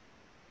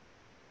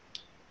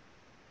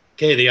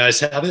 the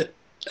ayes have it.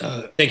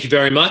 Thank you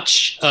very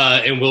much.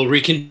 And we'll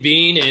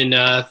reconvene in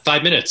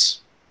 5 minutes.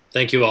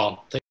 Thank you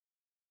all.